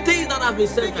many things that have been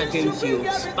sent against you,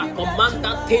 but command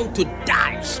that thing to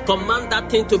die. Command that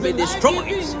thing to be destroyed.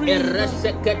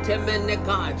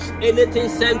 Anything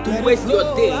sent to waste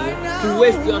your day, to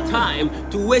waste your time,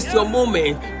 to waste your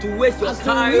moment, to waste your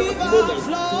kairos moment,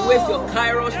 to waste your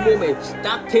kairos moment,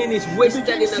 that thing is wasted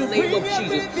in the name of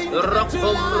Jesus.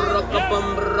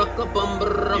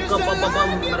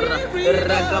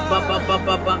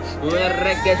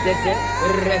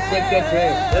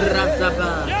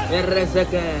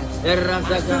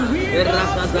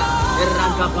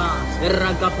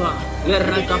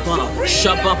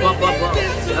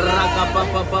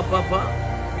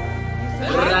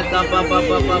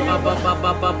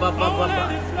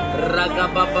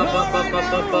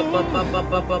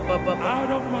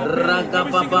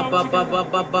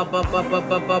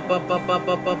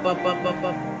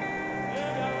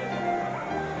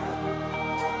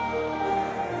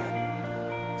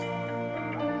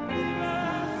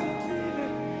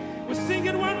 We're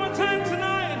singing one more time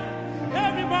tonight.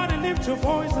 Everybody lift your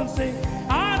voice and sing.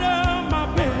 Out of my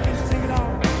belly, sing it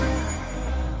out.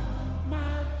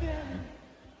 My belly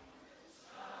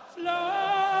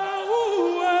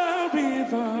flow a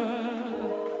river,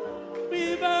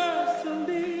 rivers of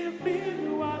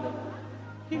living water.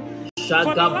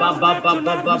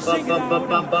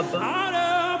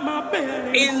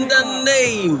 In the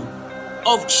name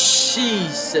of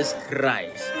Jesus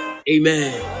Christ.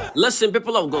 Amen. Listen,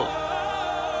 people of God.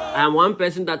 I am one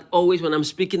person that always, when I'm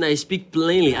speaking, I speak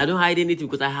plainly. I don't hide anything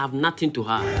because I have nothing to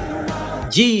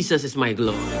hide. Jesus is my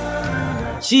glory.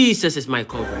 Jesus is my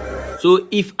covering. So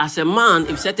if as a man,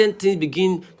 if certain things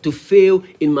begin to fail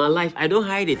in my life, I don't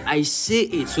hide it. I say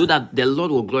it so that the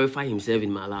Lord will glorify himself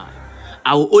in my life.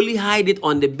 I will only hide it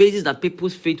on the basis that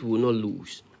people's faith will not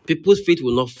lose. People's faith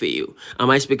will not fail. Am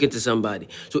I speaking to somebody?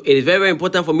 So it is very, very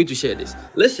important for me to share this.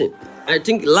 Listen, I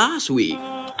think last week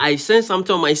I sent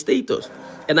something on my status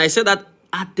and I said that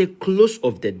at the close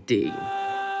of the day,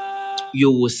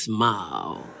 you will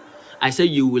smile. I said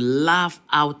you will laugh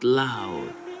out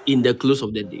loud in the close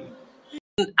of the day.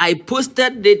 And I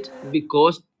posted it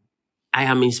because I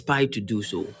am inspired to do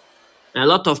so. And a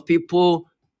lot of people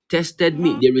tested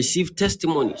me. They received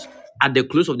testimonies at the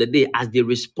close of the day as they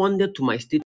responded to my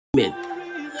statement.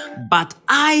 But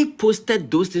I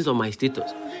posted those things on my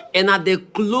status. And at the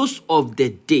close of the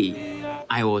day,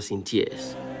 I was in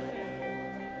tears.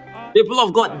 People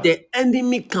of God, the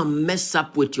enemy can mess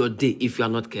up with your day if you are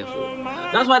not careful.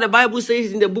 That's why the Bible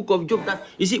says in the book of Job that,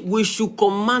 you see, we should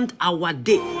command our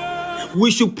day.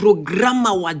 We should program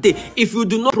our day. If you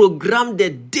do not program the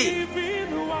day,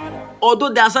 although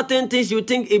there are certain things you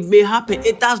think it may happen,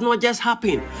 it does not just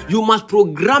happen. You must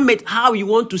program it how you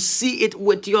want to see it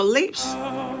with your lips.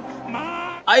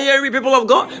 Are you hearing, people of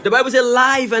God? The Bible says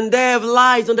life and death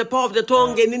lies on the power of the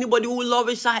tongue, and anybody who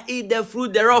loves it shall eat the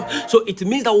fruit thereof. So it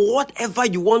means that whatever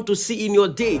you want to see in your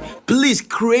day, please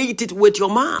create it with your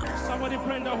mouth.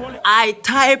 I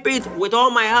type it with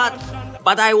all my heart,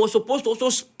 but I was supposed to also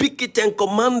speak it and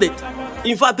command it.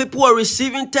 In fact, people are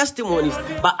receiving testimonies,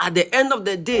 but at the end of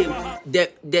the day,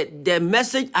 the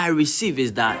message I receive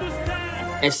is that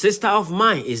a sister of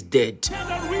mine is dead.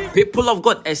 People of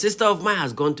God, a sister of mine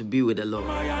has gone to be with the Lord.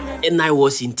 And I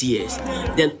was in tears.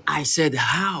 Then I said,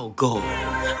 how, God?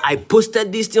 I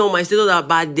posted this thing on my status that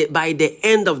by the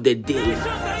end of the day,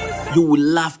 you will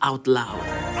laugh out loud.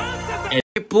 And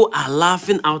people are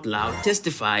laughing out loud,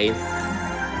 testifying.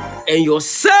 And your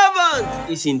servant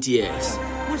is in tears.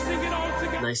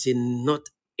 And I say, not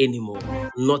anymore.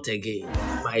 Not again.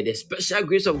 By the special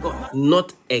grace of God,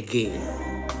 not again.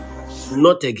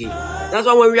 Not again. That's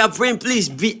why when we are praying, please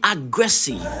be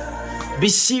aggressive. Be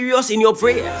serious in your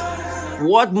prayer.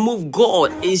 What moves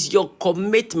God is your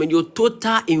commitment, your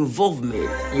total involvement.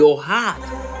 Your heart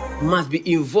must be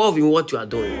involved in what you are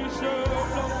doing.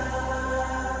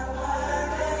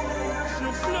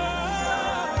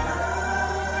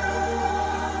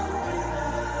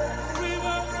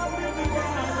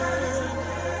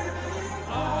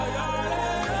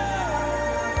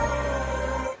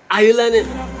 Are you learning?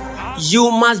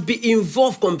 You must be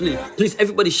involved completely. Please,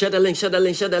 everybody, share the link, share the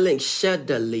link, share the link, share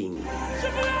the link.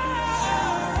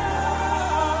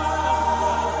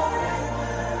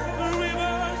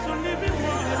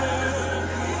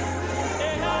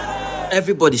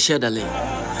 Everybody share the link.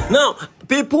 Now,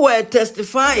 people were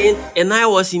testifying and I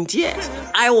was in tears.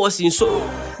 I was in sorrow.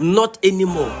 Not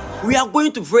anymore. We are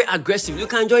going to pray aggressively. You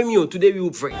can join me. Today we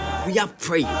will pray. We are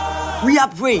praying. We are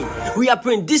praying. We are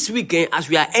praying this weekend as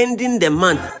we are ending the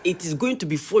month. It is going to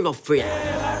be full of prayer.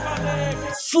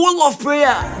 Full of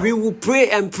prayer. We will pray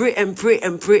and pray and pray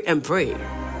and pray and pray.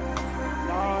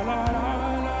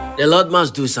 The Lord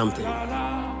must do something.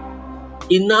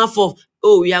 Enough of,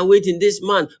 oh, we are waiting this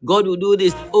month, God will do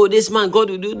this. Oh, this month, God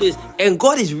will do this. And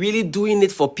God is really doing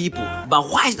it for people. But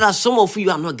why is that some of you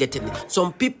are not getting it?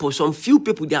 Some people, some few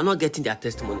people, they are not getting their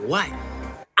testimony. Why?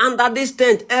 Under this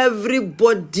tent,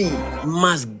 everybody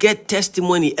must get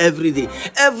testimony every day.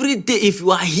 Every day, if you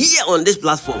are here on this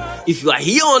platform, if you are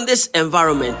here on this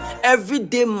environment, every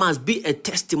day must be a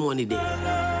testimony day.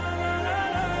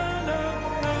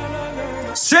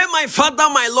 Say, my Father,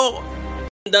 my Lord,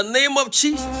 in the name of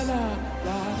Jesus.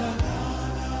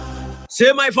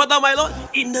 Say, my Father, my Lord,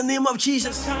 in the name of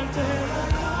Jesus.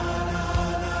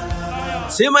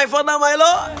 Say, my Father, my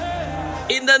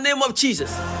Lord, in the name of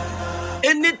Jesus.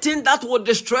 Anything that will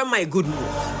destroy my good mood,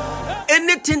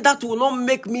 anything that will not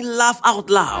make me laugh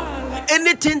out loud,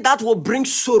 anything that will bring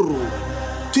sorrow,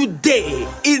 today,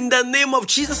 in the name of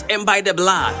Jesus and by the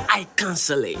blood, I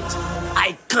cancel it.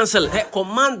 I cancel it. I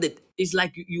command it. It's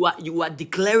like you are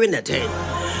declaring a thing.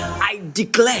 I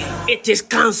declare it is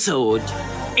cancelled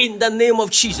in the name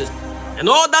of Jesus. And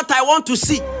all that I want to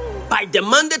see by the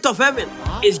mandate of heaven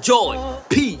is joy,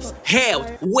 peace, health,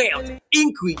 wealth,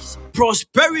 increase,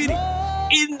 prosperity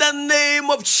in the name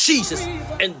of Jesus.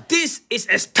 And this is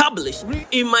established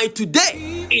in my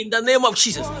today in the name of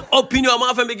Jesus. Open your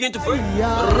mouth and begin to pray.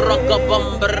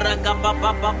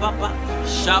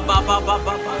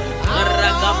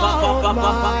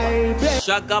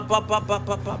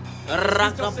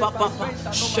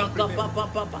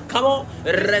 Come on,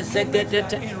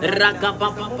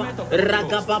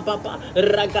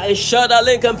 shut a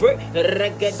link and pray.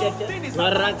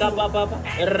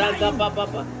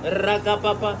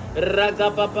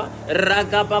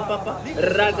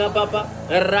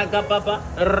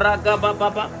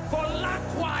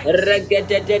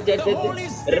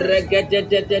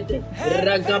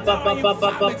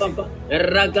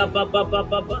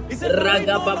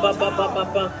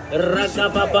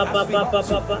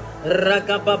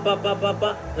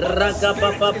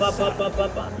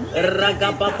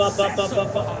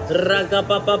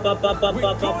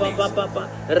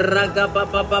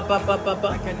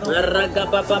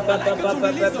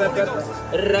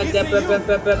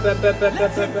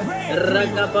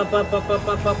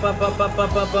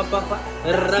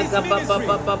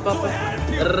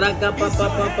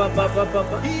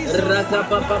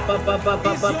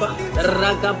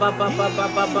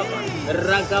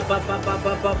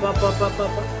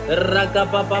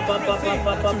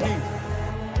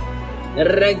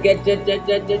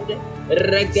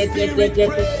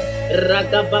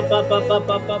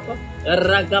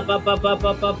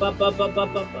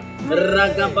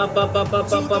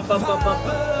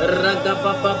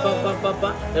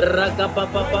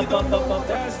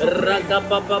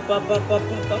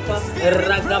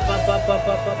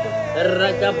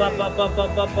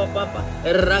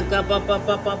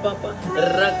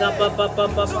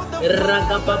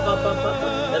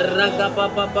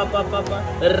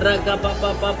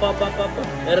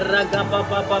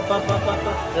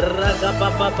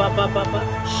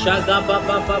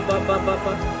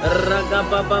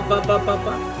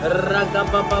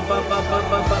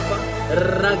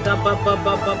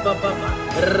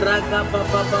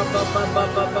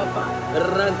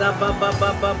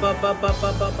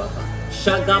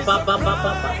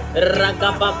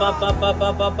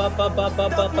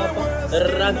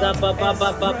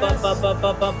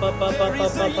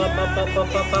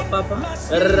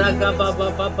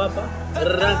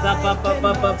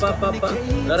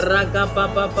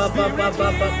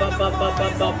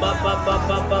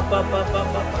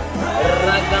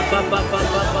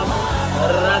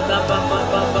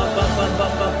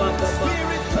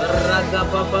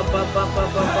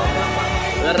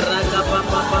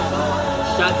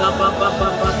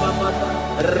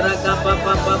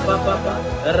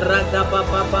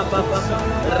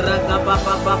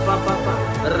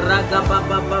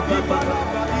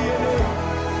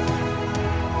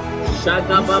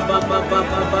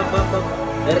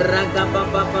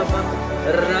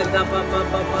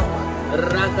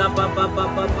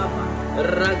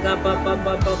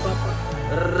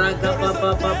 raga ba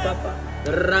ba ba ba ba,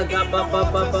 raga ba ba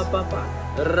ba ba ba ba,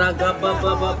 raga ba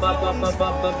ba ba ba ba ba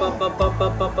ba ba ba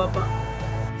ba ba ba.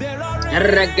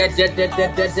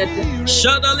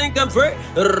 Shut the link and pray.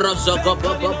 Raga ba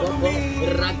ba ba ba,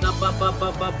 raga ba ba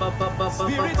ba ba ba ba ba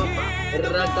ba ba,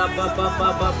 raga ba ba ba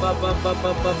ba ba ba ba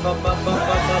ba ba ba ba ba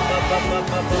raga ba ba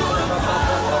ba ba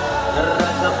ba,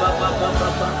 raga ba ba ba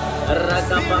ba,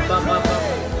 raga ba ba ba ba, raga ba ba ba ba,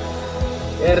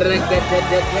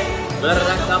 raga ba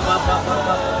ba ba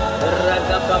ba,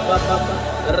 raga ba ba ba ba,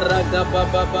 raga ba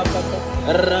ba ba ba,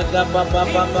 raga ba ba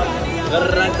ba ba,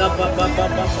 raga ba ba ba ba,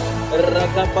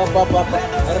 raga ba ba ba ba,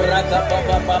 raga ba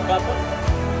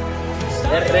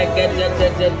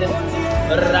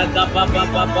ba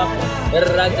ba ba,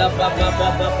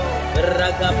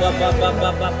 raga ba ba ba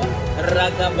ba,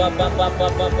 raga ba ba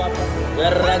ba ba,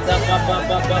 raga ba ba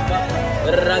ba ba,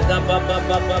 raga ba ba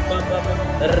ba ba,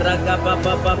 raga ba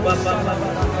ba ba ba,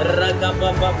 raga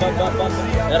ba ba ba ba,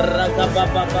 raga ba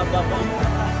ba ba ba.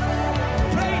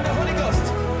 Pray in the Holy Ghost.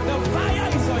 The fire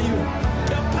is on you.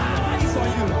 The power is on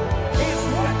you. It's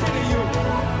working in you.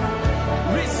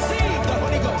 Receive the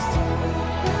Holy Ghost.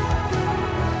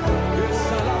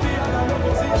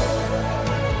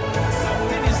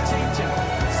 Something is changing.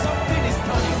 Something is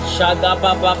turning. Shaga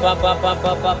ba ba ba ba ba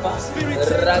ba ba ba,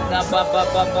 raga ba ba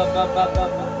ba ba ba ba ba,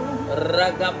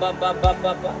 raga ba ba ba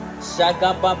ba ba,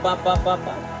 shaga ba ba ba ba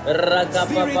ba, raga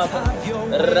ba ba ba,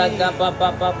 raga ba ba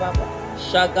ba ba ba,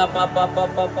 shaga ba ba ba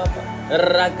ba ba,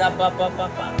 raga ba ba ba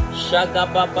ba, shaga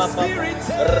ba ba ba ba,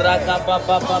 raga ba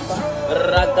ba ba ba,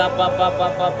 raga ba ba ba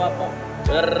ba ba,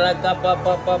 raga ba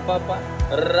ba ba ba ba,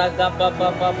 raga ba ba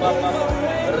ba ba ba,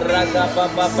 raga ba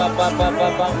ba ba ba ba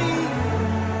ba.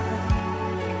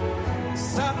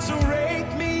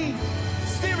 Saturate me,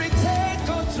 Spirit, take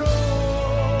control.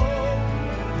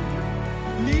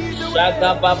 Lead the way,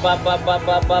 Shaga ba ba ba ba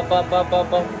ba ba ba ba ba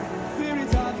ba.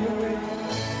 Spirit, have your way.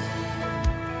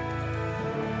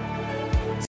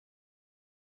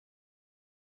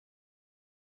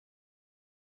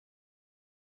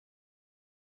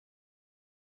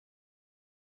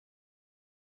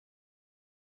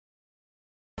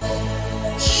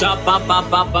 Shaba ba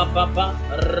ba ba ba ba,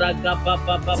 raga ba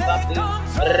ba ba ba,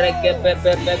 rege be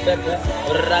be be be be,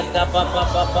 raga ba ba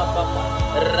ba ba ba,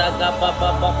 raga ba ba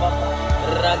ba ba,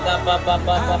 raga ba ba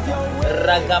ba ba,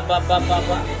 raga ba ba ba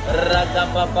ba, raga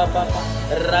ba ba ba ba,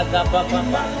 raga ba ba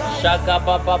ba, shaga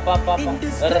ba ba ba ba,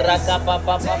 raga ba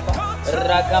ba ba ba,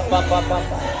 raga ba ba ba ba,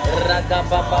 raga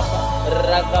ba ba ba,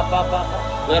 raga ba ba ba.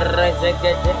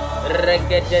 Regede,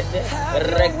 regede,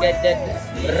 regede,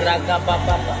 raga ba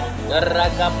ba ba,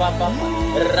 raga ba ba ba,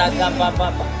 raga ba ba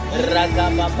ba, raga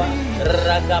ba ba,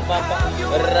 raga ba ba,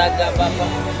 raga ba ba,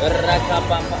 raga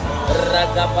ba ba,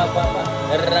 raga ba ba ba,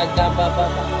 raga ba ba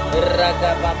ba,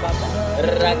 raga ba ba ba,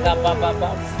 raga ba ba ba,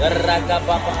 raga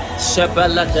ba ba.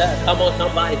 Shebelete, come on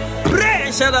somebody,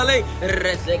 pray, shadale,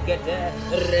 rezegede,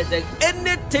 rezeg.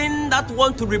 Anything that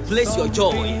want to replace your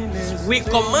joy, we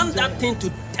command that thing to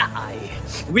die.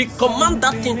 We command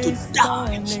that thing to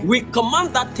die. We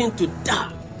command that thing to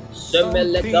die.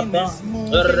 Semelekaba,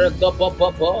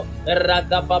 regababa,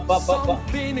 ragababa,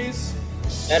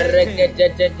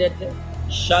 regededede,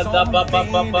 shagababa,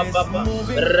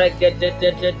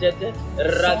 regededede,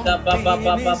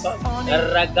 ragababa,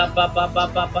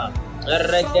 ragababa.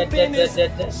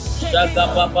 Regededede,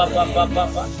 shagababa,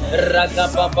 ragababa,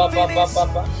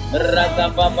 ragababa,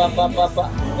 ragababa,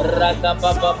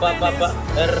 ragababa, shagababa,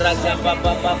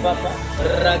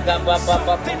 ragababa,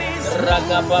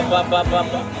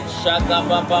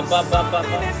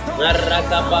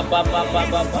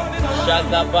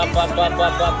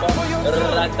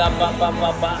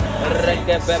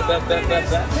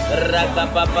 regebebebebe,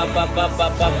 ragababa,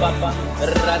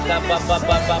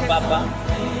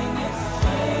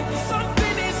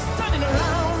 Something is turning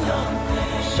around.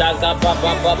 shaga ba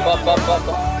ba ba ba ba ba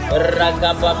ba,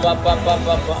 raga ba ba ba ba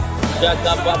ba ba,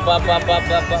 shaga ba ba ba ba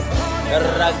ba ba,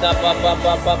 raga ba ba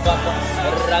ba ba ba ba,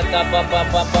 raga ba ba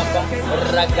ba ba ba,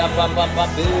 raga ba ba ba ba,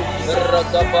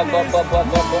 raga ba ba ba ba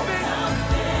ba ba,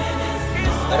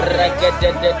 raga de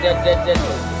de de de de,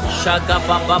 shaga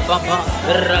ba ba ba ba,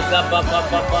 raga ba ba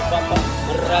ba ba ba ba,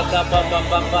 raga ba ba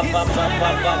ba ba ba ba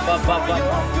ba ba ba ba,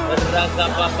 raga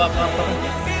ba ba ba ba.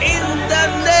 In the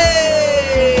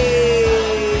name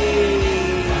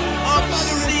of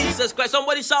Jesus Christ,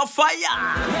 somebody shout fire.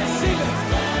 Receive it.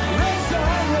 Raise your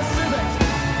hand, receive it.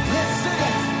 Receive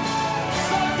it.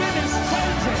 Something is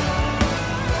changing.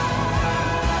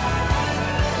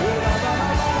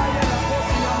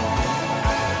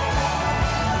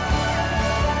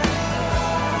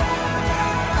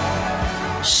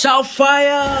 Shout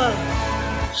fire!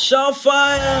 Shout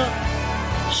fire!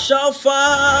 shall fire,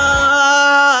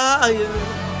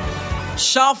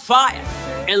 shall fire.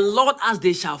 And Lord, as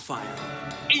they shall fire,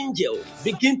 angels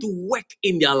begin to work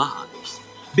in their lives,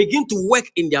 begin to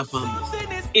work in their families.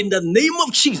 In the name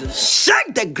of Jesus,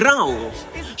 shake the ground,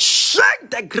 shake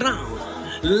the ground.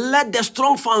 Let the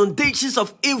strong foundations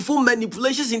of evil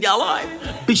manipulations in their life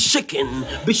be shaken,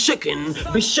 be shaken,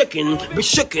 be shaken, be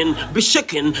shaken, be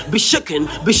shaken, be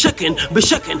shaken, be shaken, be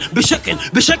shaken, be shaken,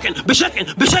 be shaken, be shaken,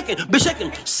 be shaken, be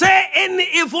shaken. Say any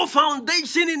evil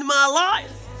foundation in my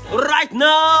life right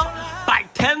now, by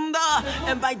tender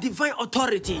and by divine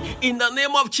authority, in the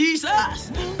name of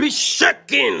Jesus, be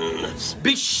shaken,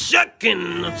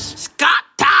 scatter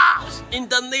in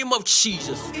the name of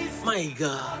Jesus. My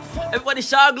God, everybody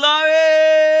shout glory.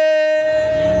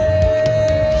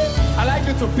 I like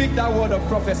you to pick that word of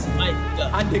prophecy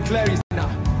and declare it now.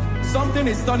 Something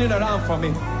is turning around for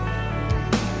me.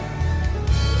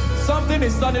 Something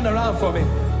is turning around for me.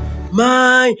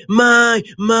 My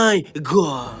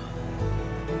God.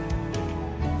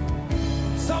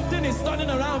 Something is turning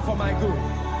around for my good.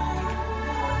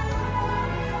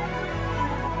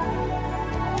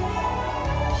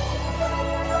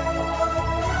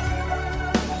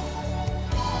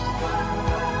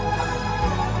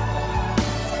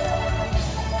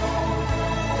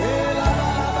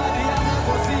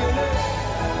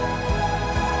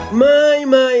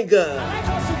 My God. I want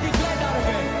us to declare that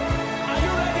again. Are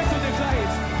you ready to declare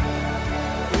it?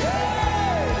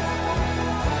 Yeah.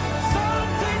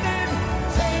 Something is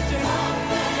changing.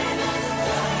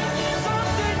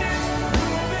 Something is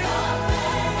moving.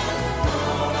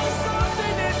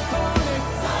 Something is coming.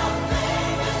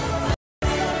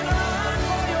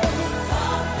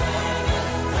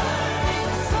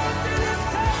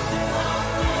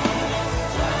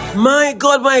 My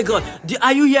God, my God.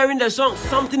 Are you hearing the song?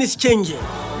 Something is changing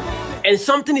and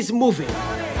something is moving.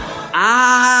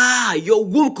 Your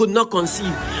womb could not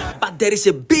conceive, but there is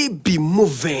a baby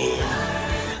moving.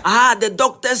 The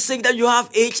doctors say that you have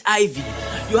HIV,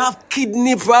 you have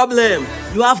kidney problem,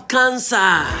 you have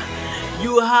cancer,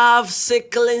 you have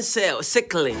sickling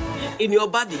in your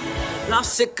body, you have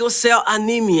sickle cell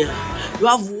anemia, you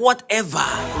have whatever.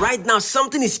 Right now,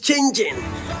 something is changing.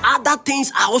 Other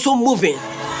things are also moving.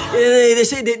 They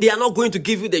say they are not going to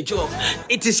give you the job.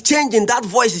 It is changing. That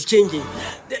voice is changing.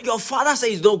 Your father says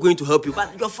he's not going to help you,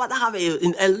 but your father have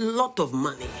a lot of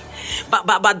money. But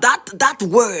that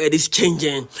word is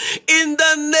changing. In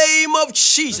the name of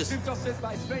Jesus. The scripture says,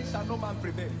 by strength shall no man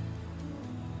prevail.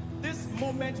 This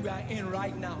moment we are in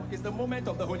right now is the moment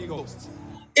of the Holy Ghost.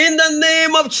 In the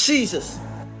name of Jesus.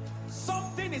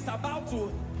 Something is about to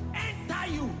enter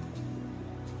you.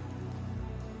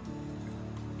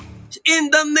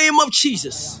 In the name of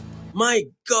Jesus. My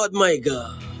God, my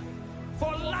God.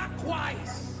 For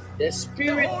likewise, The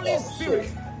Spirit the Holy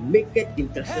Spirit make it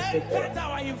intercession for helpeth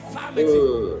our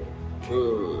infirmity.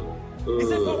 He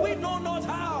said, for we know not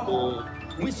how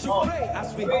we should pray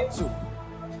as we ought to.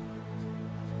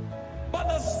 But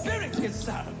the Spirit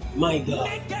Himself My God.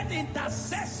 maketh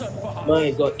intercession for us. My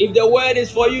God. If the word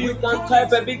is for you, you can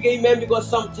type a big amen because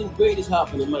something great is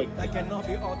happening. My God. That cannot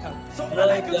be altered. So My I'd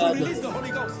like you to God. release the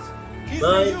Holy Ghost. He's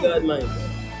My in you. God, my God.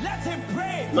 Let Him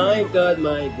pray. My God,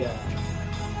 my God.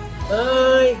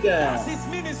 My That's God. His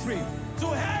ministry to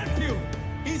help you.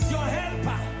 He's your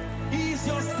helper. He is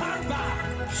your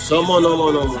standby. Someone,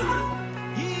 no.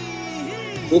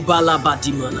 He Ubala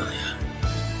batimanaya.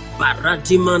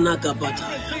 Baratimana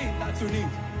kabataya. everything that you need.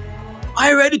 Are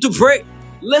you ready to pray?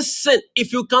 Listen,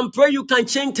 if you can pray, you can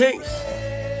change things.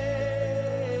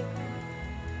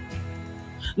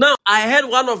 Now, I heard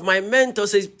one of my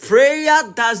mentors says, prayer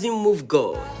doesn't move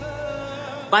God.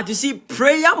 But you see,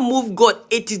 prayer moves God.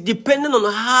 It is dependent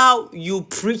on how you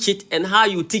preach it and how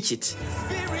you teach it.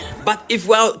 But if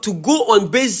we are to go on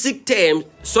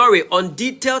on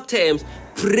detailed terms,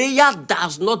 prayer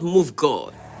does not move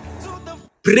God.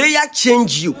 Prayer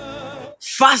change you.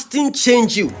 Fasting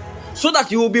change you. So that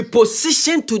you will be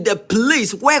positioned to the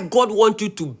place where God wants you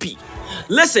to be.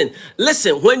 Listen,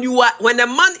 when a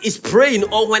man is praying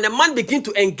or when a man begins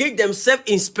to engage themselves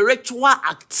in spiritual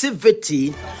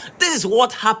activity, this is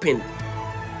what happened.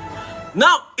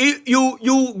 Now,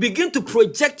 you begin to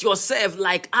project yourself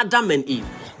like Adam and Eve.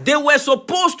 They were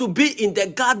supposed to be in the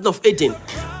Garden of Eden,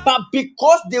 But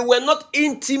because they were not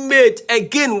intimate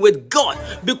again with God,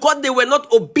 because they were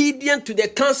not obedient to the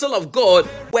counsel of God,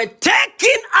 were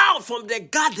taken out from the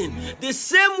garden the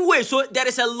same way. So there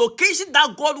is a location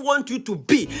that God wants you to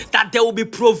be, that there will be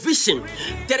provision.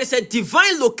 There is a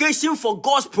divine location for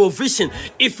God's provision.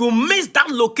 If you miss that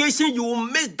location, you will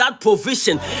miss that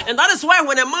provision. And that is why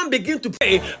when a man begins to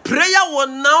pray, prayer will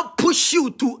now push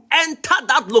you to enter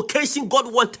that location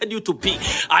God wanted you to be.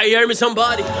 Are you hearing me,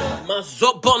 somebody?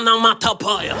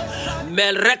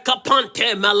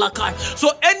 So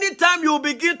anytime you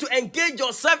begin to engage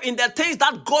yourself in the things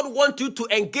that God wants you to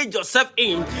engage yourself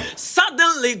in,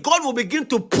 suddenly God will begin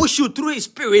to push you through His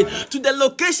Spirit to the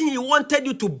location He wanted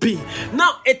you to be.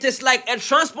 Now it is like a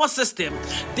transport system.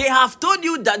 They have told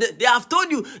you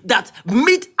that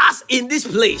meet us in this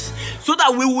place so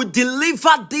that we will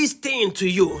deliver this thing to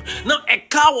you. Now a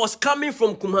car was coming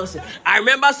from Kumasi. I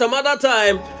remember some other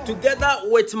time, together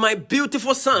with my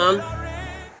beautiful son,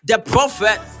 the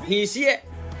prophet, he's here.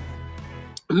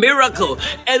 Miracle.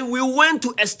 And we went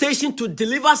to a station to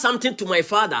deliver something to my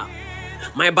father,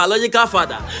 my biological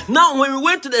father. Now, when we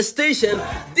went to the station,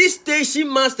 these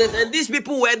station masters and these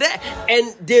people were there,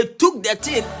 and they took the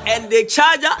thing and they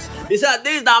charged us. They said,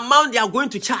 this is the amount they are going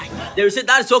to charge. They said,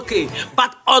 that's okay.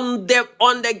 But on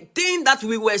the thing that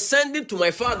we were sending to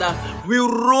my father, we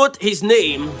wrote his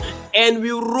name and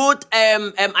we wrote,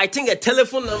 I think, a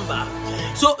telephone number.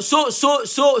 So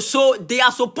they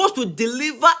are supposed to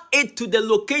deliver it to the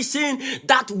location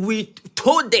that we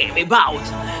told them about.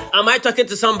 Am I talking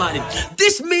to somebody?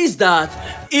 This means that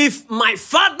if my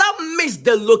father missed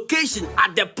the location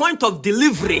at the point of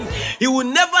delivery, he will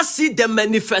never see the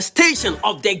manifestation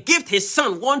of the gift his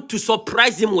son wants to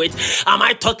surprise him with. Am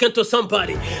I talking to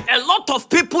somebody? A lot of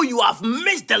people, you have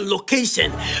missed the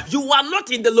location. You are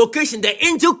not in the location. The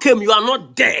angel came, you are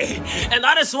not there. And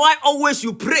that is why always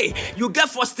you pray. You get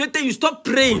frustrated, you stop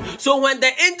praying. So when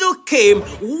the angel came,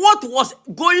 what was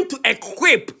going to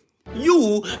equip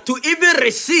you to even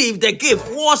receive the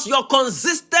gift was your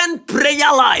consistent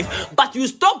prayer life. But you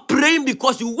stopped praying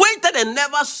because you waited and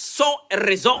never saw a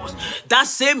result.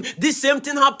 This same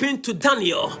thing happened to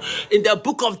Daniel in the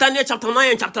book of Daniel chapter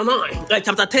 9 and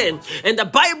chapter 10. And the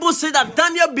Bible says that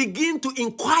Daniel began to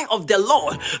inquire of the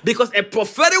Lord because a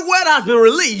prophetic word has been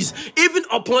released even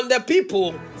upon the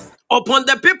people. Upon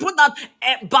the people that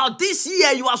about this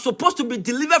year you are supposed to be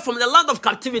delivered from the land of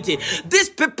captivity.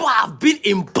 These people have been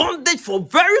in bondage for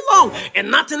very long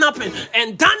and nothing happened.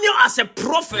 And Daniel, as a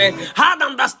prophet, had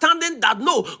understanding that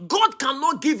no, God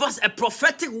cannot give us a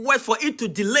prophetic word for it to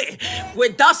delay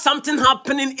without something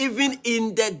happening even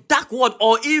in the dark world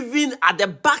or even at the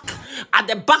back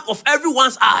of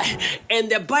everyone's eye. And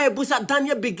the Bible said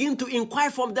Daniel began to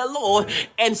inquire from the Lord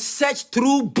and search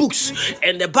through books.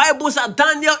 And the Bible said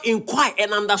Daniel inquired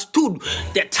and understood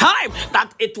the time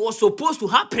that it was supposed to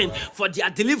happen for their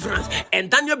deliverance. And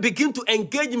Daniel began to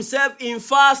engage himself in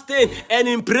fasting and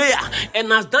in prayer.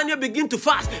 And as Daniel began to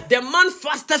fast, the man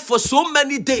fasted for so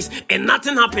many days and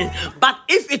nothing happened. But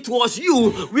if it was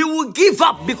you, we will give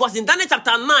up, because in Daniel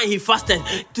chapter 9 he fasted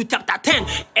to chapter 10,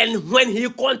 and when he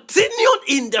continued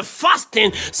in the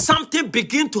fasting, something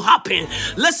began to happen.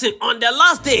 Listen, on the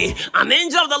last day, an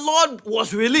angel of the Lord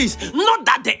was released. Not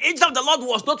that the angel of the Lord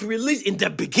was not released in the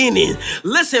beginning.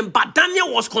 Listen, but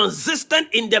Daniel was consistent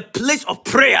in the place of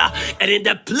prayer and in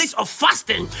the place of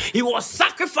fasting. He was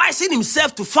sacrificing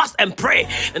himself to fast and pray.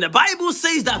 And the Bible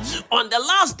says that on the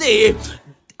last day,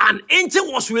 an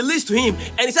angel was released to him,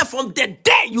 and he said, from the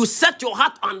day you set your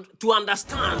heart on to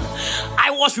understand, I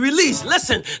was released.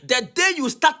 Listen, the day you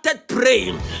started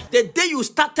praying, the day you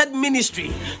started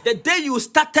ministry, the day you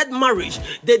started marriage,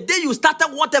 the day you started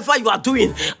whatever you are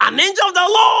doing, an angel of the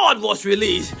Lord was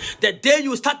released. The day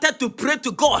you started to pray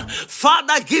to God,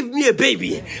 Father, give me a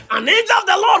baby, an angel of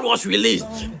the Lord was released.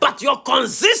 But your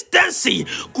consistency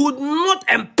could not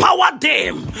empower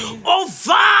them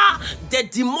over the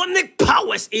demonic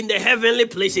powers in the heavenly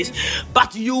places.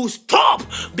 But you stop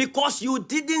because you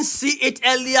didn't see it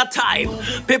earlier time.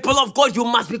 People of God, you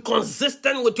must be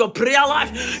consistent with your prayer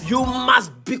life. You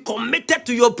must be committed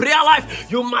to your prayer life.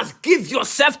 You must give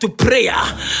yourself to prayer.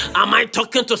 Am I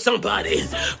talking to somebody?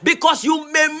 Because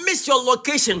you may miss your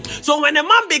location. So when a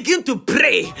man begins to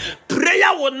pray,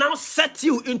 prayer will now set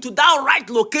you into that right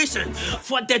location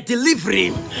for the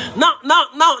delivery.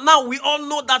 Now we all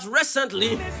know that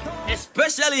recently,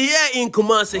 especially here in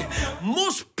Kumasi,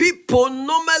 most people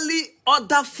normally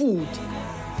order food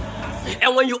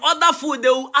And when you order food, they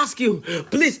will ask you,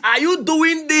 please, are you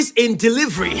doing this in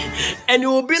delivery? And you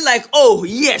will be like, oh,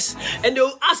 yes. And they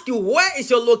will ask you, where is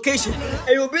your location? And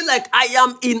you will be like, I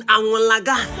am in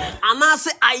Anwalaga. And I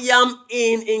say, I am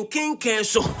in King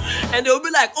Kenso. And they will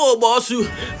be like, oh, boss,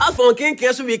 as for King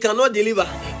Kenso, we cannot deliver.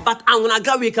 But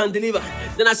Anwalaga, we can deliver.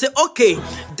 Then I say, okay,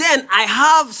 then I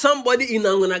have somebody in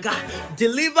Anwalaga.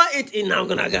 Deliver it in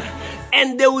Anwalaga.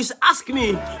 And they will ask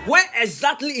me, where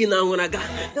exactly in Anwalaga?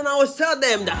 Then I will tell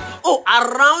them that, oh,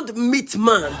 around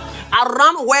Meatman,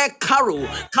 around where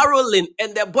Caroline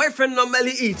and their boyfriend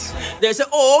normally eats. They say,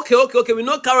 oh, okay, we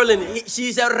know Caroline.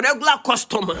 She's a regular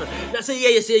customer. They say,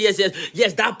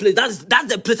 yes, that place,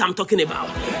 that's the place I'm talking about.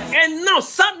 And now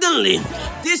suddenly,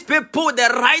 these people, the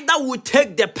rider will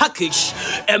take the package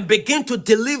and begin to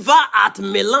deliver at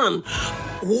Milan.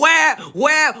 Where,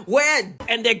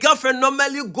 and the girlfriend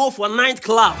normally go for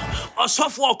nightclub, or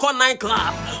software call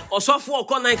nightclub,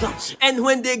 and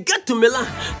when they get to Milan,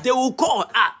 they will call,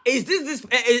 is this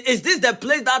the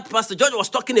place that Pastor George was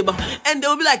talking about? And they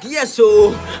will be like, yes,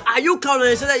 so are you coming?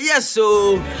 And say, yes,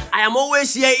 so I am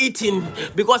always here eating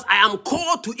because I am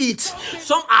called to eat.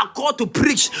 Some are called to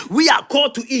preach, we are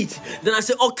called to eat. Then I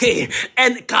say, okay,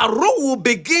 and Caro will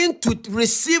begin to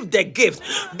receive the gift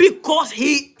because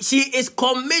she is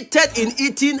committed in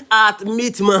eating at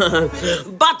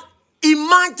Meatman. But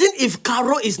imagine if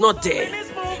Caro is not there.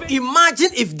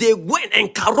 Imagine if they went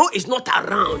and Caro is not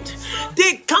around.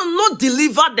 They cannot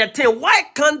deliver the thing. Why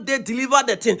can't they deliver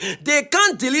the thing? They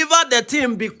can't deliver the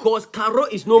thing because Caro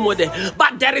is no more there.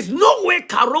 But there is no way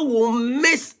Caro will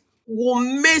miss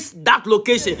that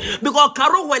location, because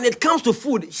Caro, when it comes to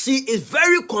food, she is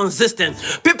very consistent.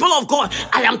 People of God,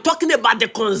 I am talking about the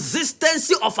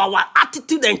consistency of our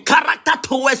attitude and character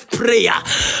towards prayer.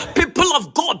 People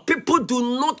of God, people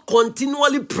do not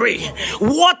continually pray.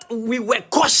 What we were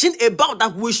cautioned about,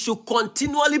 that we should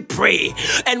continually pray,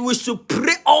 and we should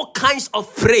pray all kinds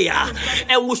of prayer,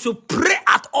 and we should pray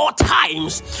at all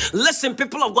times. Listen,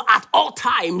 people of God, at all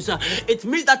times, it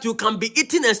means that you can be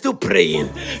eating and still praying.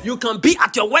 You can be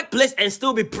at your workplace and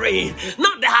still be praying. Now,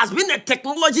 there has been a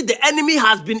technology the enemy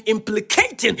has been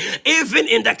implicating even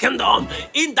in the kingdom.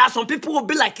 In that, some people will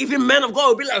be like, even men of God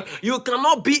will be like, you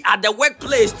cannot be at the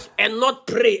workplace and not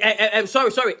pray.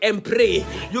 And pray.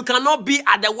 You cannot be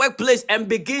at the workplace and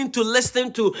begin to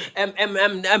listen to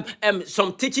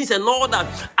some teachings and all that.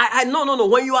 No.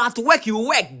 When you are at work, you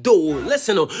work though.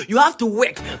 Listen, you have to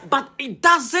work, but it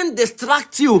doesn't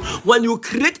distract you when you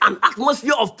create an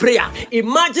atmosphere of prayer.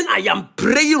 Imagine I am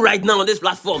praying right now on this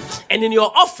platform, and in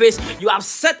your office you have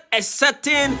set a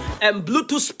certain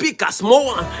Bluetooth speaker, small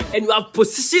one, and you have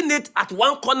positioned it at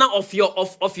one corner of your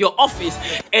office,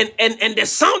 and the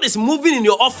sound is moving in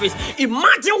your office.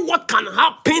 Imagine what can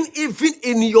happen even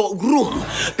in your room.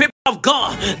 People of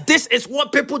God, this is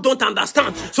what people don't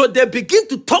understand. So they begin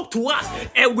to talk to us,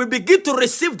 and we begin to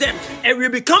receive them, and we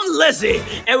become lazy,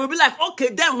 and we'll be like, okay,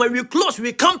 then when we close,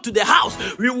 we come to the house,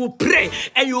 we will pray,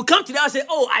 and you come to the house and say,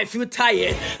 oh, I feel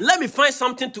tired, let me find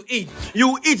something to eat.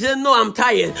 You eat, and no, I'm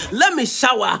tired, let me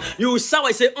shower. You will shower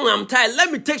and say, I'm tired,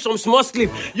 let me take some small sleep.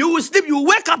 You will sleep, you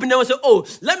wake up, and then say, oh,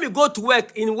 let me go to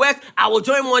work. In work, I will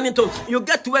join morning to. You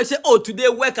get to work, say, oh, today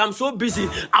work, I'm so busy,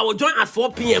 I will join at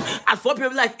 4 p.m. At 4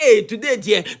 p.m, like, hey, today,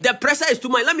 dear, the pressure is too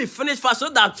much. Let me finish fast so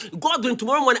that God doing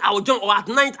tomorrow morning I will join, or at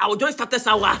night I will join status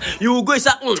hour. You will go and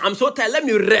say, I'm so tired, let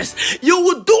me rest. You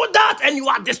will do that and you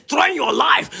are destroying your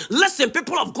life. Listen,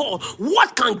 people of God,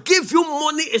 what can give you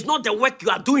money is not the work you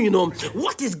are doing.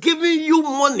 What is giving you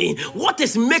money? What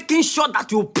is making sure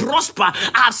that you prosper?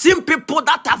 I've seen people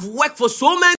that have worked for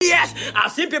so many years.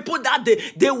 I've seen people that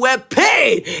they were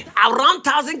paid around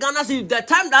 1,000 Ghana cedis. The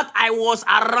time that I was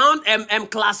around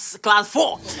class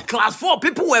 4,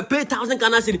 people were paid 1,000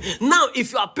 Ghana cedis. Now,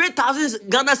 if you are paid 1,000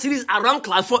 Ghana cedis around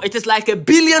class 4, it is like $1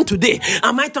 billion today.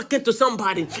 Am I talking to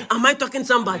somebody?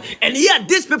 And yet,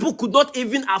 these people could not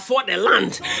even afford the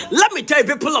land. Let me tell you,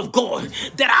 people of God,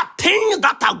 there are things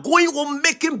that are going on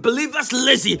making believers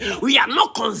lazy. We are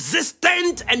not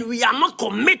consistent and we are not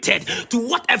committed to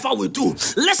whatever we do.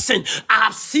 Listen, I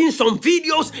have seen some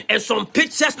videos and some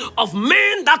pictures of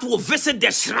men that will visit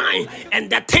the shrine, and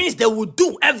the things they will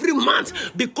do every month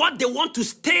because they want to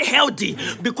stay healthy,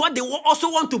 because they also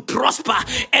want to prosper,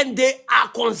 and they are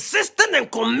consistent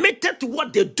and committed to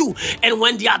what they do. And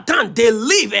when they are done, they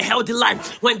live a healthy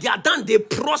life. When they are done, they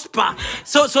prosper.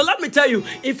 So let me tell you,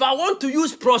 if I want to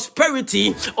use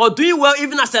prosperity or doing well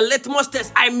even as a litmus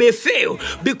test, I may fail,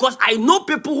 because I know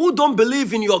people who don't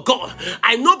believe in your God.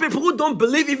 I know people who don't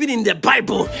believe even in the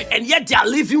Bible, and yet they are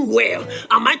living well.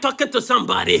 Am I talking to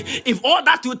somebody? If all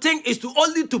that you think is to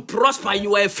only to prosper,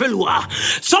 you are a failure.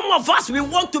 Some of us, we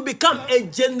want to become a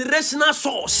generational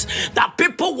source that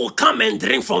people will come and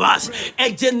drink from us.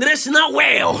 A generational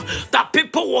well that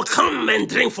people will come and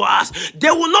drink for us. They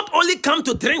will not only come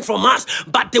to drink from us,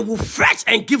 but they will fetch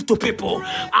and give to people.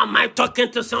 Am I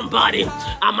talking to somebody?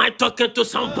 Am I talking to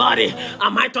somebody?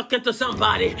 Am I talking to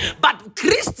somebody? But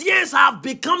Christians have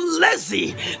become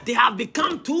lazy. They have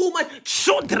become too much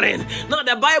children. Now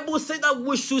the Bible says that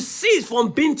we should cease from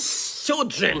being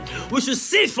children. We should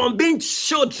cease from being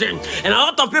children. And a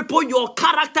lot of people, your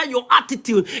character, your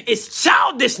attitude is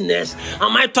childishness.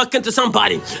 Am I talking to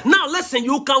somebody? Now listen,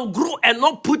 you can grow and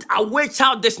not put away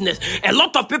childishness. A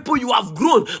lot of people, you have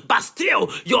grown, but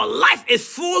still your life is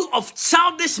full of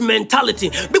childish mentality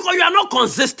because you are not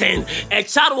consistent. A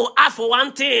child will ask for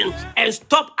one thing and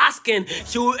stop asking.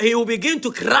 He will begin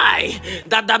to cry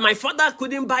that my father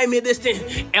couldn't buy me this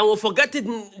thing, and will forget it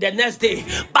the next day.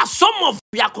 But some of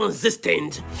we are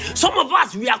consistent. Some of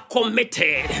us, we are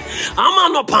committed.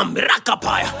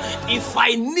 If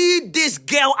I need this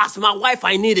girl as my wife,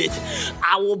 I need it.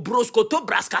 I will broskoto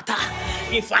braskata.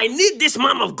 If I need this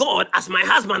man of God as my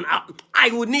husband, I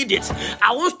will need it.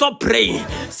 I won't stop praying.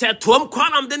 Say to him,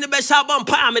 "Kwanam deni besha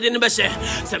bonpa, me deni besha."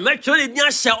 Say make sure it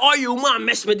nyashe all you man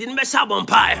mesh me deni besha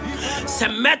bonpa. Say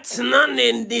met nan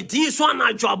in the this one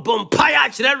na job bonpa ya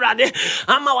chire rade.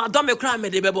 Ama wa don me cry me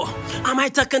de bebo. Am I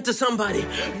talking to somebody?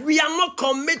 We are not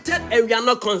committed and we are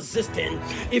not consistent.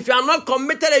 If you are not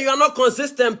committed and you are not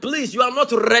consistent, please, you are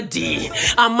not ready.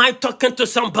 Am I talking to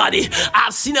somebody?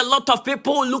 I've seen a lot of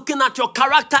people looking at your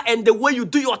character and the way you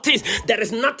do your things. There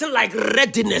is nothing like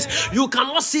readiness. You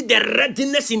cannot see the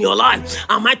readiness in your life.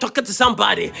 Am I talking to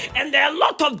somebody? And there are a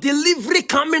lot of delivery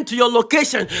coming to your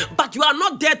location, but you are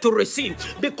not there to receive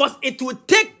because it will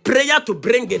take prayer to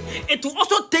bring it. It will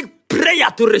also take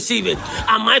prayer to receive it.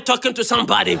 Am I talking to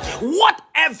somebody?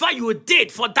 Whatever you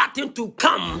did for that thing to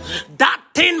come, that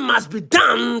thing must be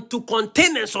done to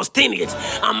contain and sustain it.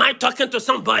 Am I talking to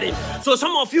somebody? So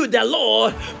some of you, the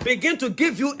Lord begin to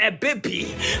give you a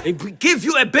baby. Give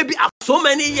you a baby after so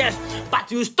many years, but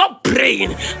you stop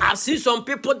praying. I've seen some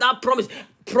people that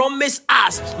promise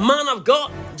us, man of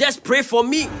God, just pray for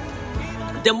me.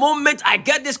 The moment I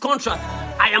get this contract,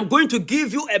 I am going to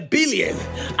give you $1 billion.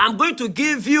 I'm going to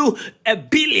give you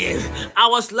 $1 billion. I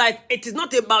was like, it is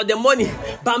not about the money.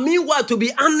 But meanwhile, to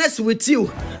be honest with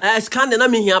you, it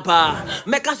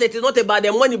is not about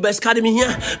the money, but it's me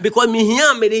here because me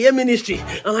here made the ministry.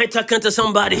 Am I talking to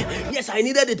somebody? Yes, I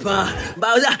needed it, but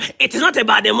it is not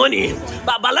about the money.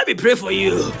 But let me pray for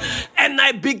you. And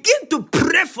I begin to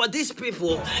pray for these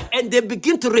people, and they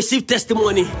begin to receive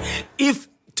testimony. If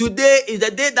today is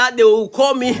the day that they will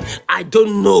call me, I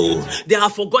don't know. They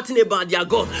have forgotten about their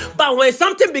God. But when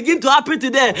something begins to happen to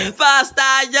them,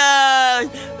 Pastor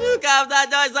John, look after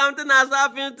John, something has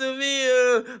happened to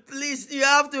me. Please, you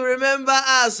have to remember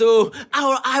us. So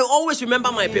I always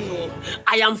remember my people.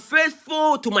 I am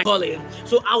faithful to my calling.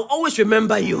 So I will always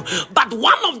remember you. But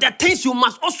one of the things you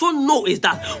must also know is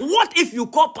that what if you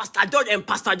call Pastor George and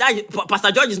Pastor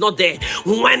George is not there?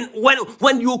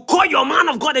 When you call your man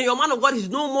of God and your man of God is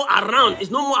no more around,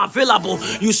 is no more available.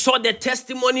 You saw the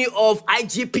testimony of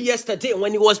IGP yesterday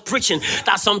when he was preaching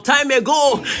that some time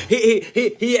ago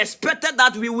he expected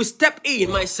that we will step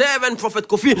in, myself and Prophet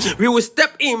Kofi, we will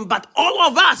step in, but all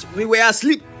of us, we were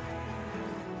asleep.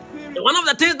 One of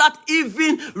the things that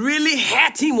even really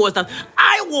hurt him was that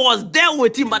I was there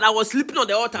with him, but I was sleeping on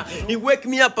the altar. He wake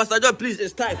me up, Pastor John, please,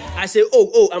 it's time. I say,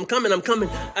 oh, I'm coming.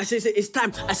 I say, it's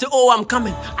time. I say, oh, I'm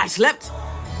coming. I slept.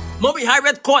 Moby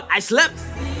Harriet Court, I slept.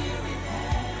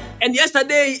 And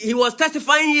yesterday, he was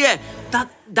testifying here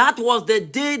that was the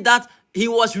day that he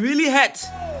was really hurt.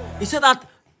 He said that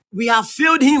we have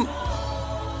failed him.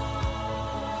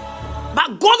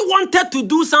 But God wanted to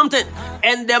do something.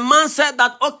 And the man said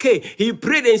that, okay, he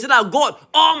prayed and he said that, God,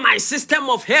 all my system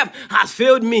of help has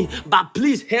failed me, but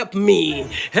please help me.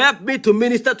 Help me to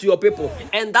minister to your people.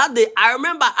 And that day, I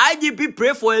remember IGP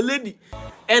prayed for a lady.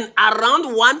 And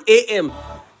around 1 a.m.,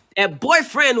 a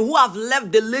boyfriend who have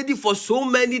left the lady for so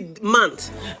many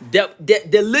months,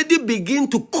 the lady begin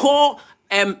to call,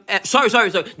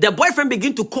 the boyfriend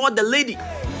begin to call the lady,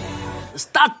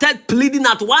 started pleading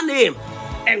at 1 a.m.,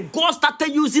 and God started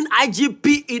using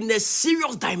IGP in a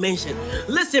serious dimension.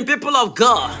 Listen, people of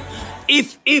God,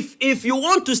 if you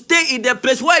want to stay in the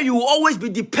place where you will always be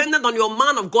dependent on your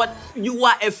man of God, you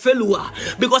are a failure.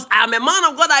 Because I am a man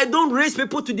of God, I don't raise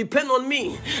people to depend on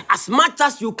me. As much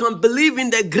as you can believe in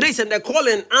the grace and the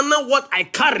calling, and not what I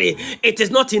carry, it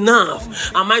is not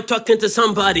enough. Am I talking to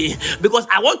somebody? Because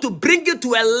I want to bring you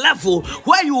to a level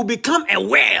where you will become a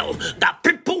well that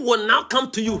people will will now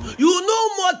come to you. You will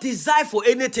no more desire for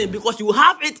anything because you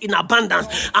have it in abundance.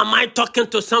 Am I talking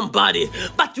to somebody?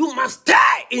 But you must stay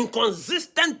in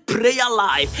consistent prayer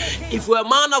life. If you're a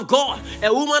man of God,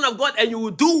 a woman of God, and you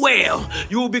will do well,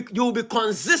 you will be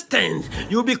consistent.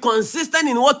 You will be consistent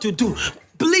in what to do.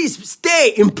 Please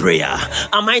stay in prayer.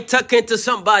 Am I talking to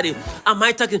somebody? Am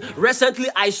I talking? Recently,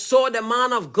 I saw the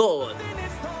man of God,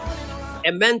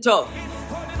 a mentor,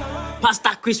 Pastor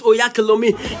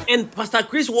𝙋𝙍𝙊𝙋𝙃𝙀𝙀, and Pastor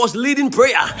Chris was leading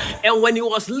prayer. And when he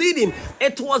was leading,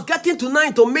 it was getting to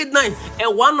 9 to midnight,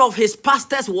 and one of his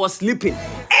pastors was sleeping.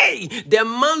 Hey, the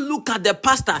man looked at the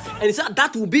pastor and he said,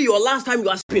 "That will be your last time you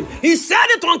are sleeping." He said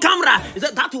it on camera. He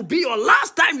said, "That will be your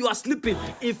last time you are sleeping.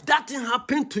 If that thing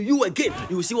happened to you again,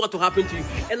 you will see what will happen to you."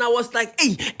 And I was like,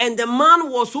 hey, and the man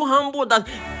was so humble that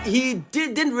he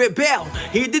didn't rebel.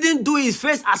 He didn't do his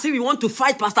face as if he want to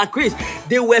fight Pastor Chris.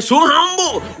 They were so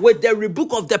humble with the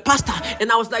rebuke of the pastor. And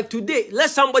I was like, today,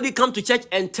 let somebody come to church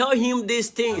and tell him this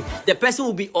thing. The person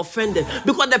will be offended.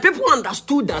 Because the people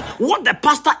understood that what the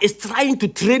pastor is trying to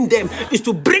train them is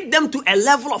to bring them to a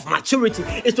level of maturity,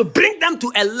 is to bring them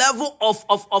to a level of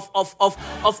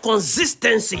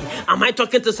consistency. Am I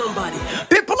talking to somebody?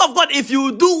 People of God, if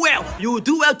you do well, you will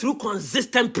do well through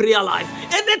consistent prayer life.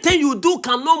 Anything you do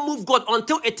cannot move God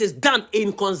until it is done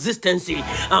in consistency.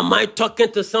 Am I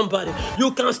talking to somebody?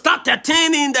 You can start a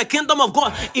thing in the kingdom of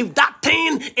God. If that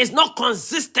thing is not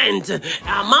consistent, and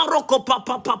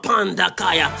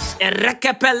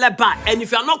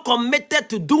if you are not committed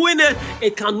to doing it,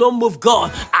 it cannot move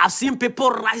God. I've seen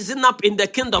people rising up in the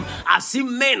kingdom. I've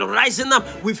seen men rising up.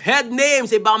 We've heard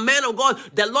names about men of God.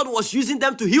 The Lord was using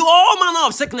them to heal all manner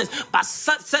of sickness, but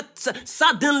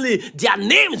suddenly their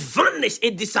names vanish.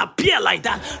 It disappears like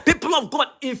that. People of God,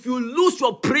 if you lose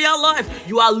your prayer life,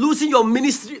 you are losing your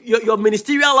ministry, your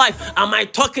ministerial life. Am I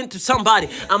talking to somebody?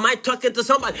 Am I talking to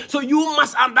somebody? So you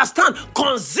must understand,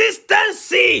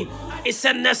 consistency is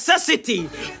a necessity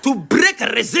to break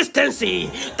resistance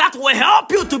that will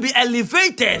help you to be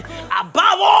elevated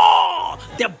above all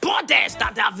the borders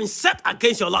that have been set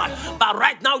against your life. But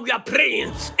right now we are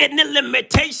praying, any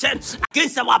limitation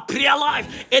against our prayer life,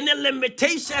 any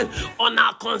limitation on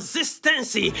our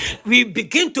consistency, we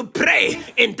begin to pray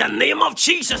in the name of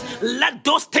Jesus. Let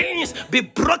those things be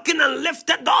broken and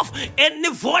lifted off. Any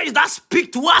voice that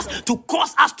speaks to us to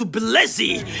cause us to be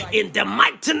lazy, in the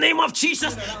mighty name of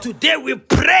Jesus, today we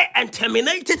pray and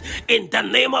terminate it in the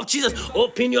name of Jesus.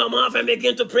 Open your mouth and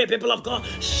begin to pray, people of God.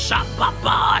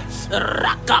 Shababa,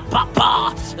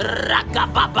 rakapapa,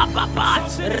 rakapapa,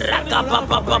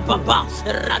 rakapapa,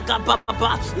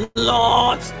 rakapapa.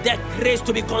 Lord, the grace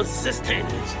to be consistent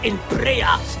in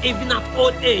prayer, even at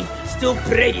old age, still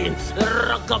praying.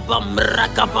 Rakapam,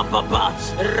 rakapapa,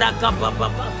 rakapapa.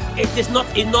 It is not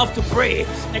enough to pray.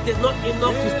 It is not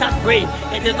enough to start praying.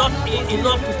 It is not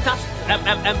enough to start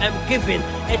giving.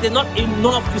 It is not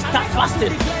enough to start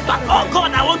fasting. But oh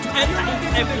God, I want to enter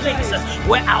into a place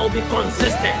where I will be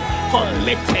consistent,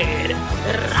 committed,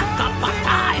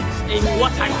 rakapatai in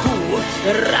what I do.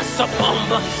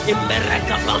 Rasapamba,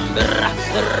 imberekabamba,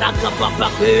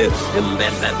 rakapapape,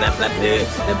 imbebebebepe,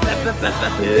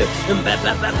 imbebebebepe,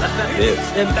 imbebebebepe,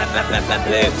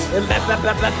 imbebebebepe,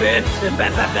 imbebebebepe,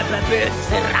 imbebebebepe,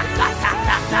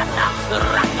 rakatatata,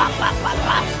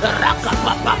 rakapapapa,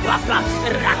 rakapapapa,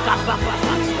 rakapapapa,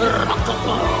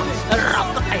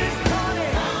 rakapai.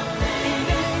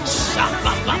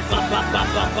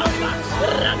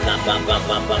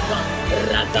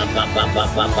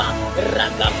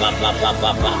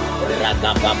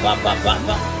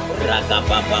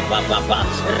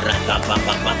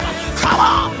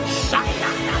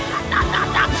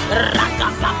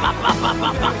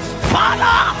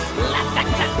 Father, let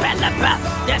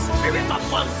the spirit of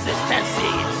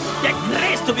consistency, the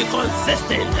grace to be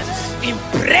consistent in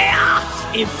prayer,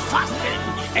 in fasting,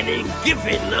 and in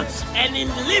giving, and in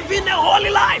living a holy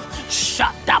life.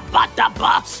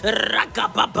 Shadabadaba,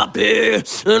 ragabababe,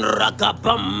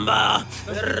 ragabamba,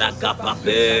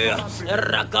 ragababe,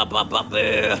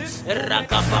 ragabababe,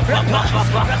 ragabababa,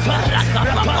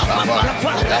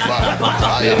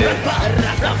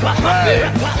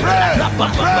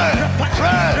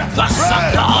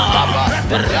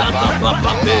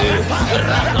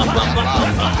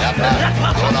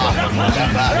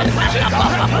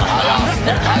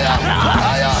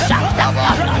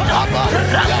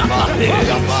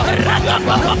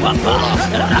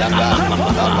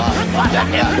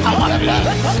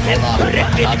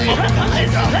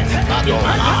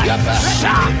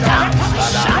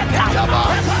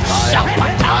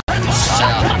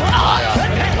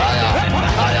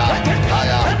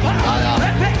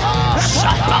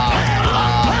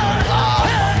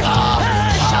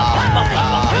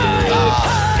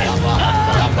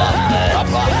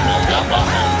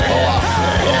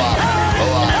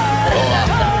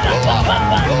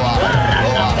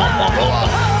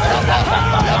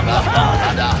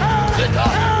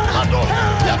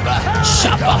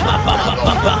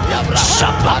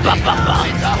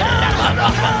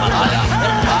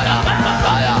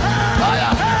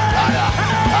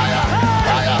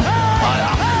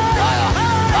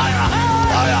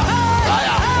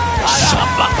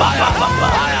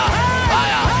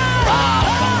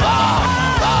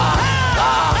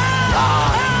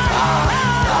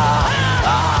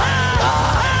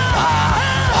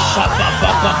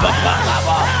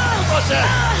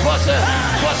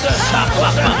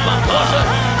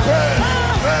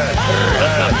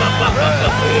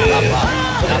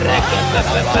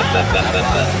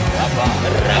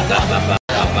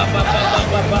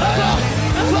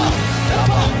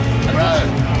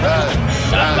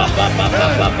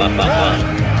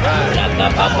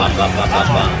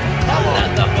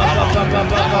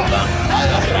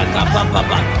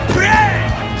 Pray.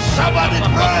 Somebody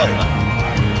pray.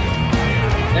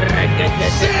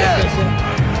 See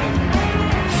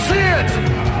it.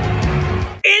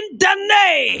 In the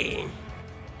name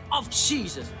of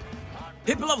Jesus.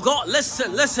 People of God,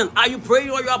 listen. Are you praying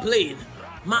or you are playing?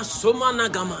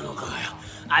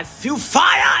 I feel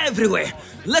fire everywhere.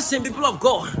 Listen, people of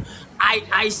God.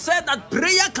 I said that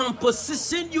prayer can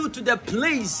position you to the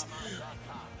place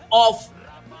of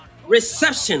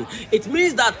reception. It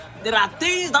means that there are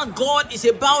things that God is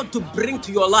about to bring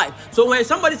to your life. So when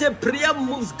somebody says prayer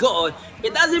moves God,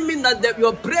 it doesn't mean that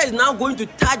your prayer is now going to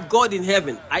touch God in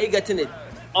heaven. Are you getting it?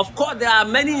 Of course, there are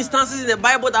many instances in the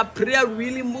Bible that prayer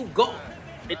really moved God.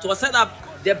 It was said that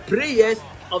the prayers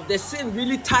of the saint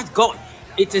really touch God.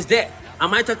 It is there.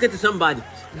 Am I talking to somebody?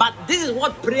 But this is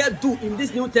what prayer do in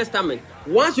this New Testament.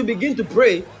 Once you begin to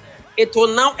pray, it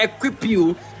will now equip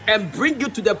you and bring you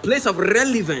to the place of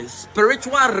relevance,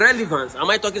 spiritual relevance. Am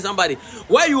I talking to somebody?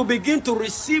 Where you begin to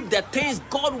receive the things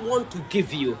God wants to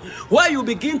give you. Where you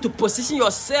begin to position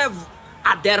yourself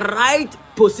at the right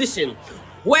position.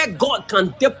 Where God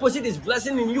can deposit His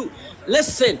blessing in you.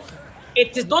 Listen,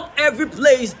 it is not every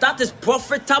place that is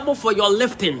profitable for your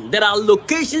lifting. There are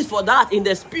locations for that in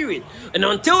the spirit. And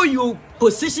until you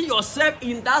position yourself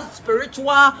in that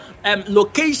spiritual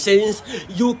locations,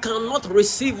 you cannot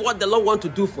receive what the Lord wants to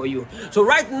do for you. So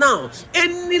right now,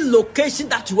 any location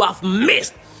that you have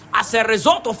missed as a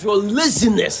result of your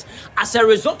laziness, as a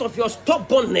result of your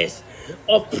stubbornness,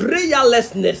 of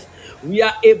prayerlessness, we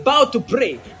are about to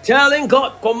pray, telling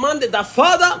God, commanded that,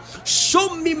 Father,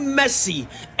 show me mercy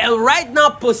and right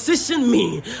now position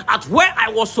me at where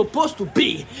I was supposed to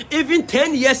be, even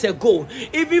 10 years ago,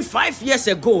 even 5 years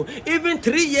ago, even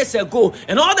 3 years ago,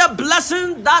 and all the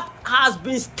blessings that has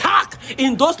been stuck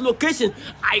in those locations.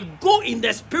 I go in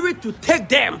the spirit to take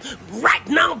them right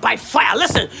now by fire.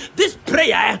 Listen, this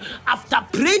prayer, after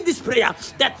praying this prayer,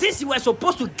 the things you were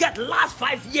supposed to get last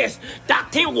 5 years,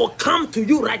 that thing will come to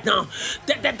you right now.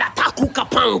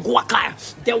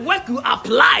 The work you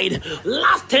applied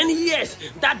last 10 years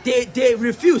that they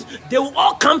refused, they will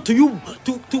all come to you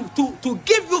to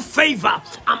give you favor.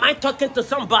 Am I talking to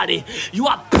somebody? You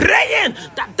are praying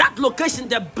that location,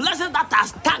 the blessing that are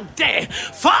stuck there,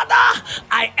 Father,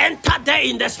 I enter there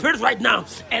in the spirit right now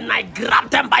and I grab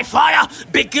them by fire.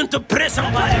 Begin to pray,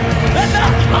 somebody.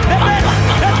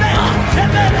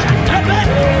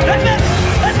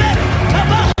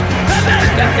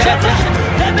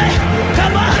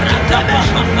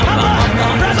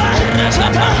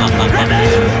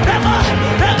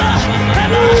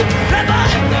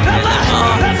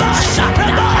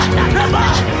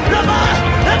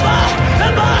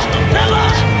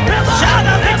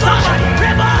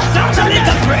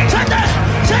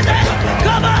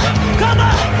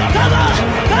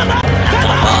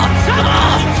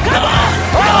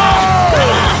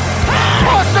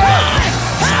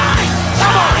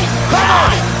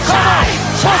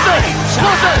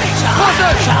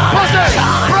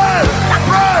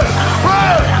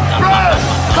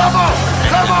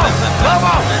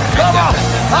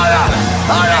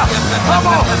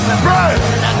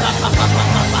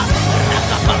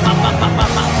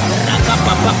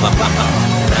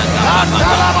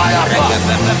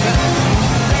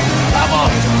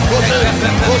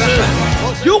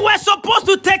 You were supposed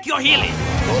to take your healing.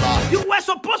 You were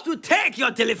supposed to take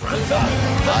your deliverance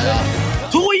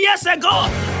 2 years ago.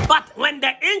 But when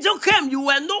the angel came, you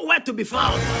were nowhere to be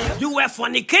found. You were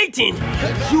fornicating.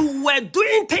 You were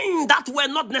doing things that were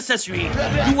not necessary.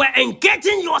 You were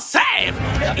engaging yourself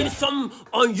in some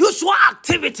unusual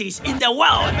activities in the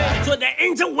world. So the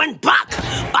angel went back.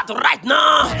 But right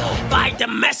now, by the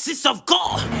mercies of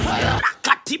God,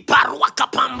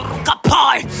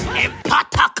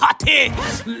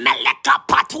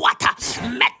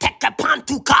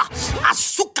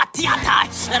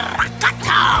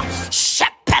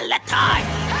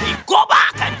 we go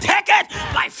back and take it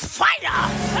by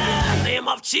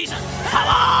of Jesus. Come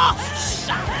on.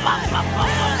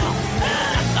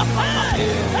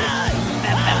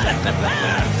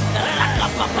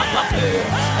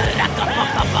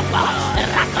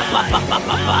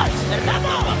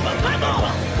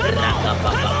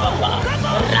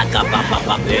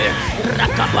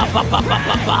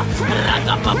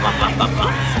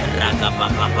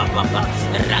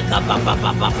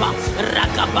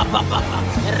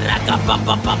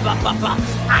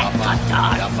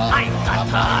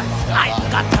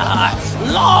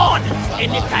 Lord,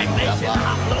 any dimension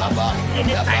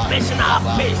I have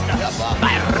missed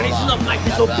by reason of my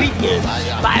disobedience,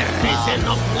 by reason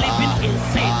of living in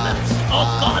sin. Oh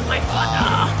God, my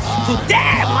Father,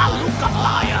 today,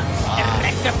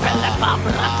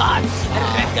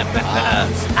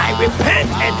 I repent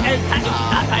and enter into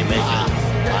that dimension.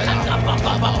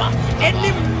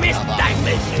 Any missed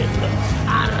dimension,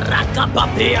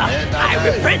 I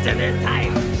repent and enter.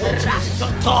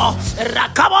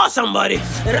 Come on, somebody.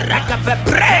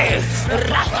 Pray.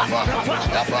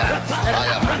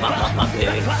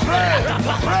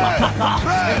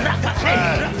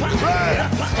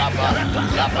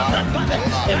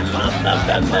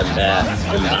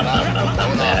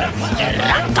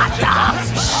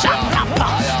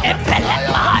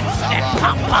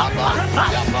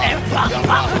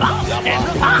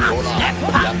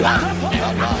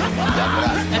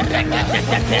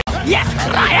 Yes,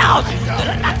 cry out.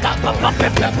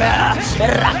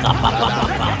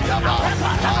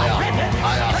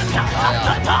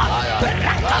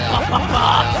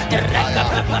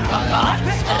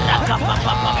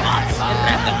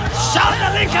 Shout the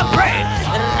link and pray.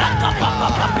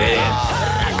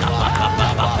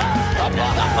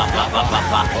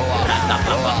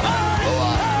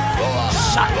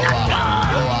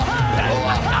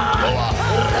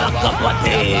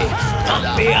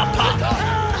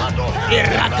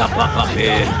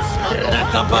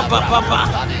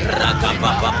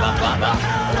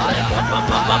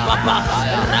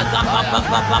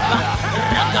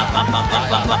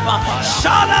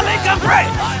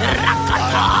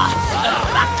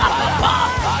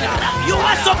 You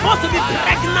were supposed to be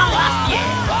pregnant last year,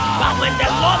 but when the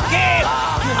Lord came,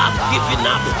 you have given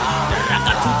up.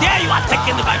 Today you are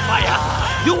taken by fire.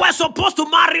 You were supposed to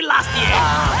marry last year,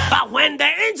 but when the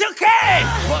angel came,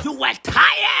 you were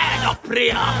tired of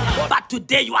prayer. But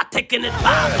today you are taking it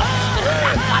back.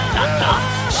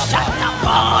 Shut up,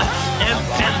 boy.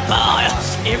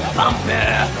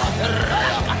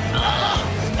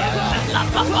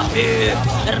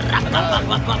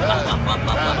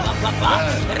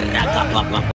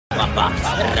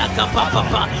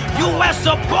 You were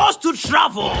supposed to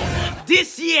travel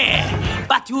this year,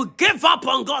 but you gave up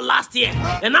on God last year,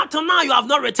 and up to now you have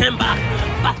not returned back.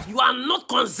 But you are not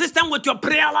consistent with your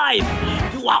prayer life.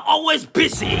 You are always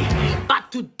busy. But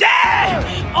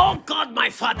today, oh God, my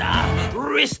Father,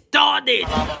 restore it,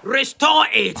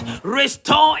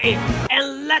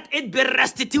 and let it be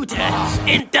restituted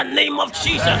in the name of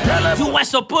Jesus. You were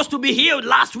supposed to be healed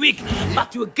last week,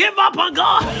 but you gave up on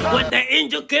God. When the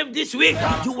angel came this week,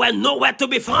 you were nowhere to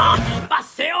be found. But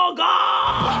say, oh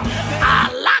God,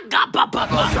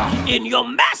 in your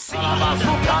mercy,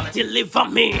 deliver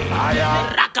me.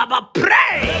 Rakaba,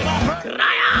 pray,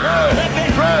 cry out.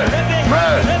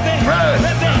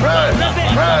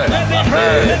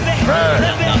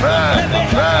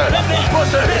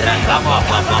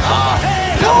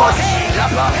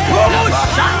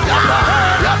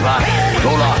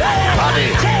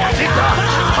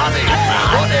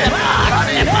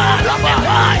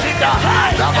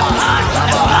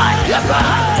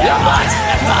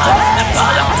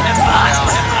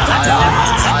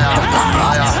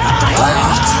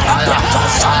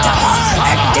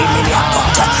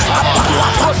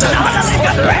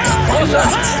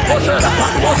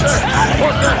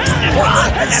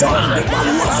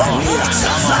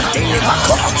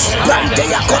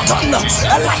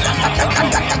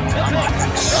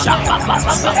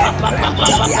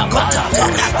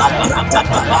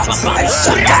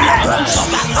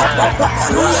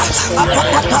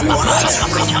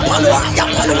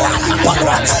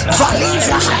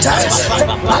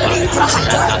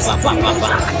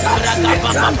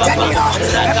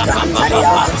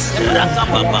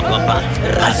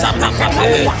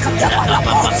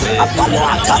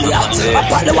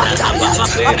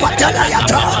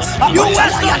 You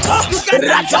were supposed to get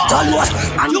that job.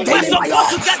 You were supposed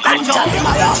to get that job.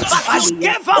 But you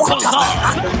gave up on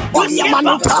God. You gave up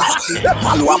on fasting.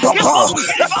 You gave up.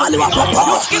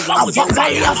 You gave up on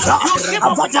prayer. You gave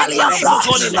up on the life of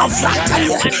holiness.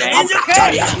 And the angel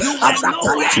came. You were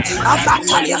nowhere. You were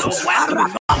nowhere to be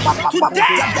found.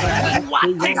 Today, you are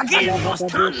taking your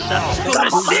stand to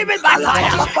receive it by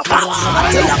fire.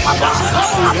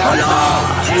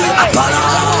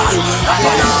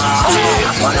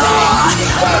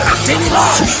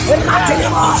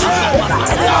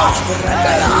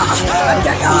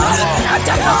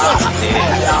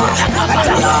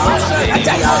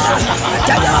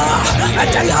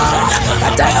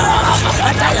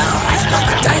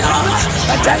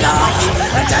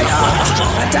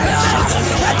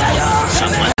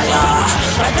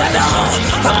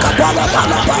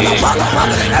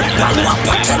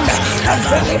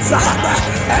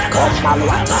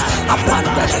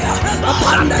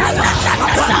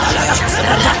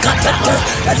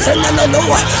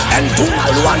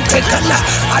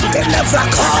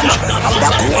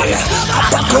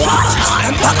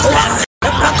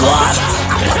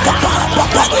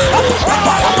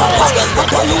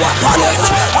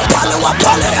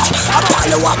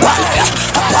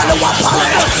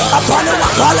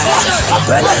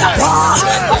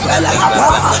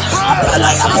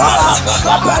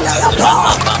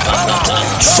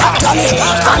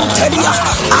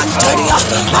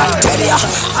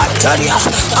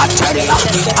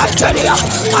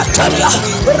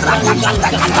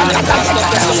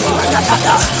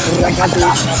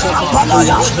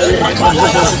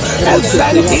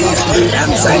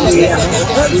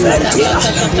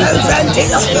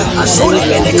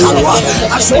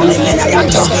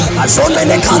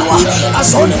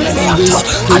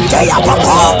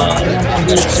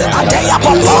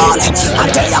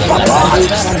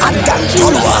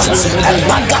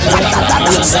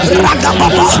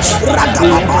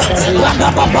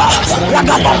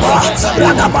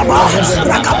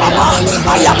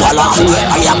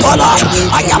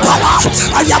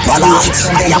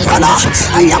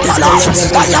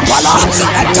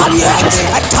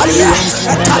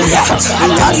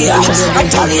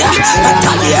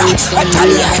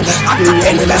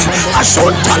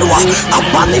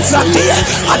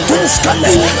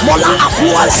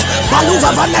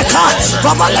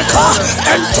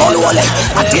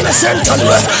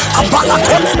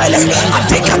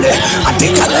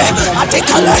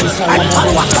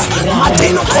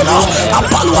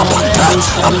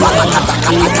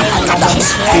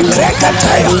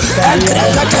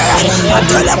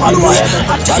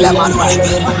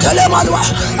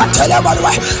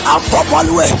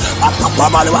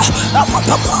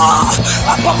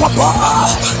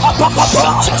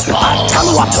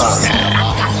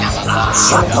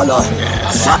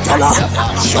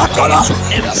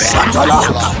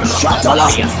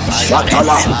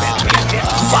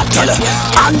 Fatala,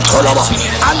 Antolaba,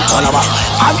 Antolaba,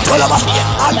 Antolaba,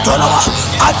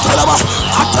 Antolaba,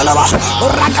 Antolaba,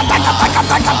 Antolaba,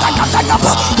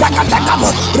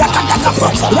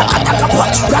 Rakataka,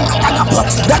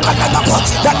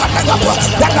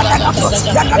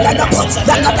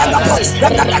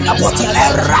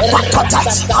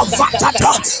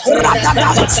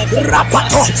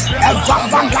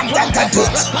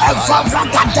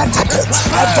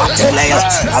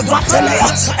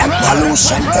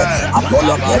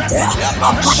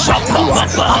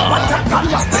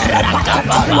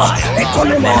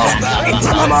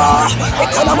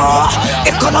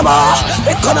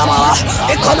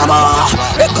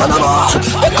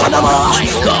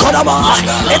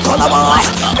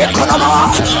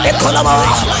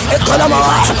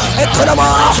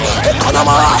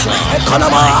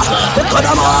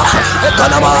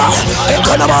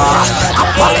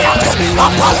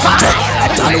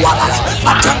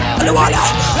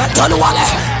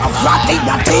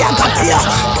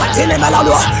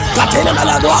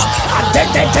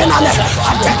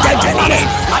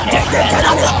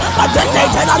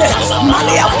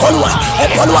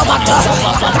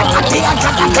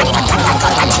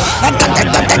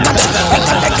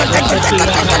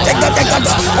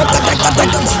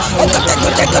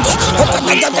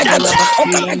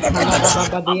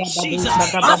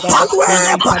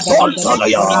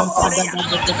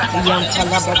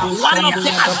 One of the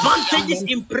advantages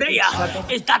in prayer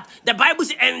is that the Bible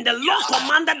says, and the Lord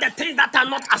commanded the things that are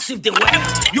not as if they were.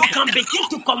 You can begin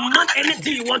to command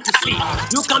anything you want to see.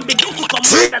 You can begin to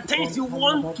command the things you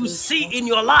want to see in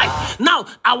your life. Now,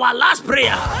 our last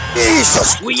prayer,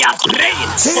 we are praying,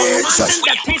 commanding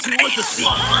the things you want to see,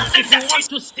 if you want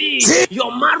to see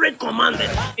your marriage commanded,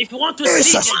 if you want to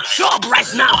see a job right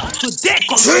now, today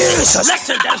commanded.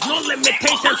 Listen, there's no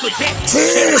limitation today.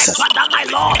 Say, my Father, my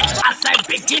Lord, as I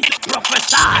begin to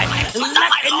prophesy,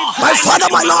 let any My Father,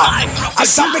 my Lord,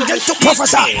 as I begin to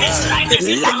prophesy,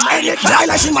 let any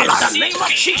dryness in my life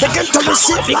begin to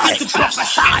receive life. to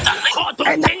prophesy, call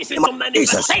those things into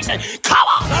manifestation. Come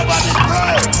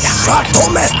on.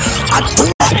 Atome,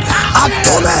 atome,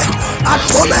 atome,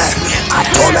 atome,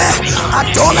 atome,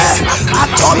 atome,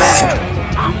 atome.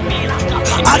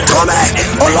 Atome,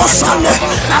 Olosane,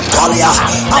 Atolia,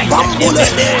 Abambule,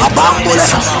 Abambule,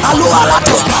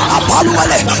 Alualato,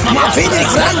 Apaluale, Mavini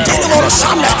Grande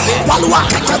Morosane,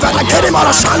 Paluakata, Keri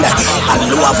Morosane,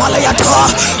 Alua Valeata,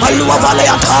 Alua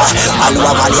Valeata,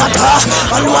 Alua Valeata,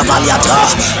 Alua Valeata,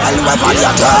 Alua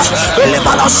Valeata,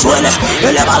 Elebala Suele,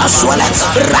 Elebala Suele,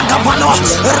 Ragabano,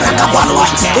 Ragabano,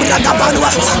 Ragabano,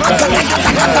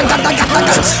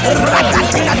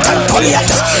 Ragatina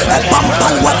Tantoliata,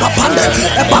 Pampalua Papanda.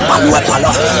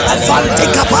 Ebabaluepalo,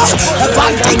 Evantigaba,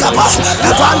 Evantigaba,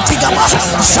 Evantigaba,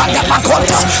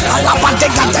 Shadabakonta,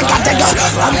 Alabadegatega,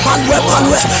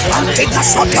 Ambaluepalue,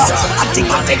 Antigasota,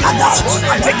 Antigategada,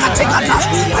 Antigategada,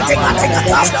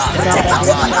 Antigategada,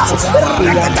 Antigategada,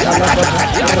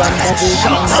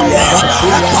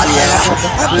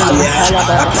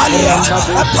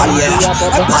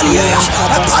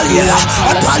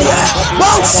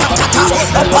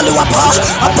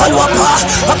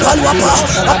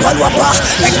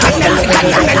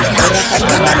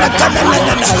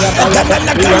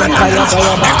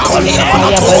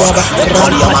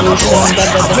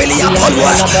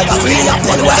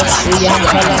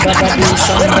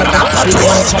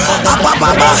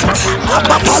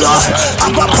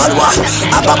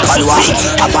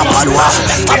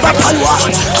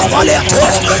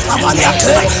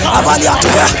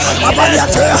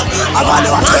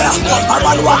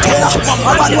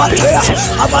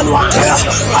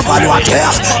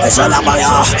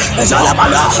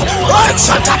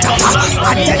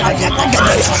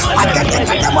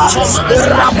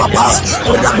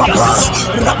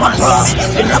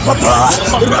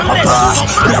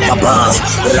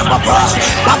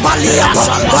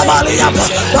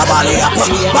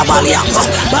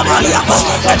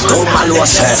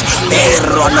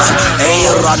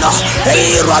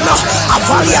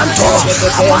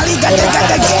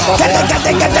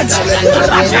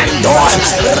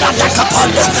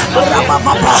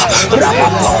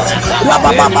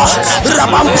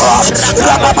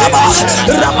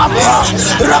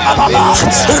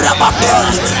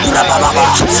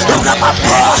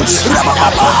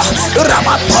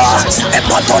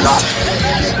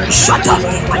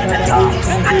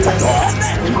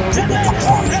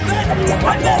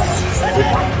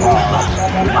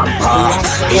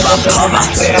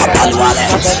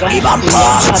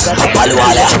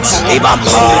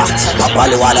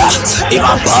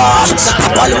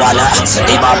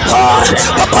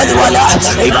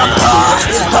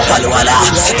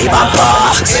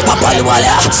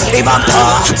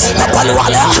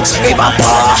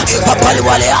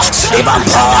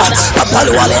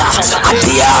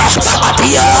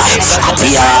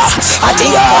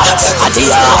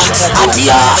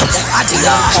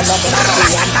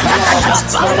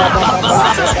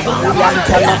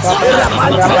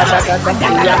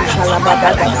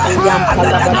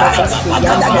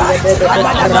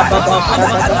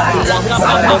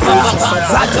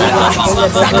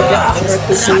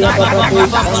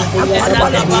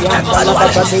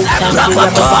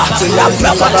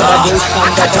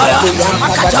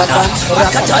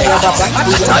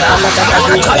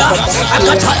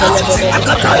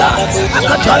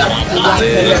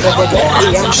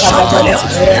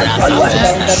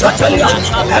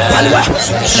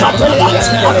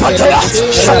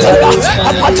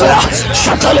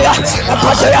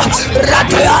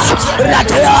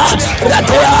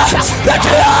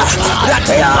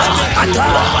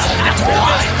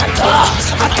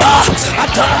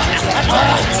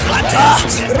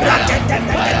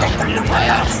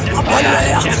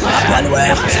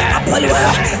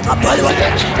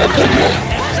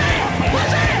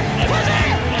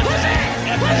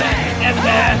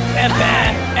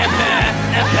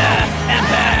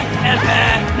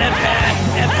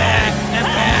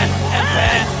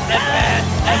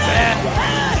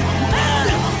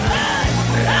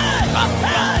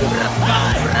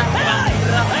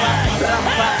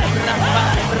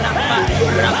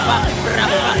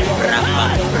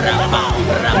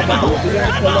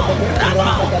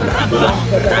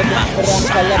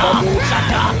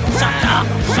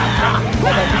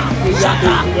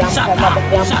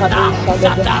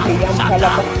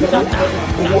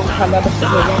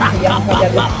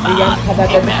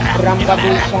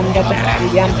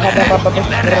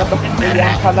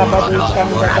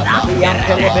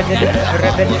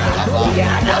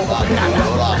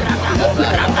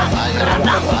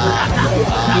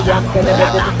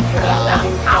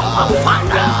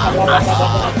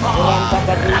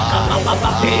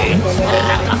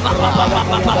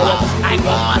 I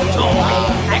command joy,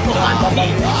 I command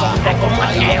peace, I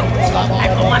command health, I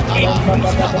command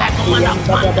increase, I command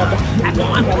abundance, I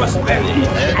command prosperity,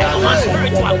 I command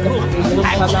spiritual growth,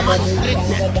 I command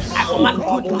greatness, I command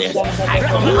goodness, I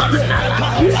command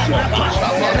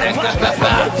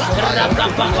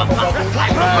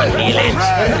healing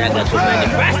to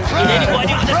manifest in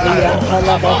anybody on this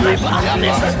platform. All my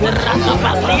partners,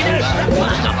 leaders,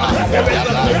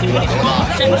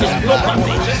 changes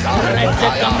globally.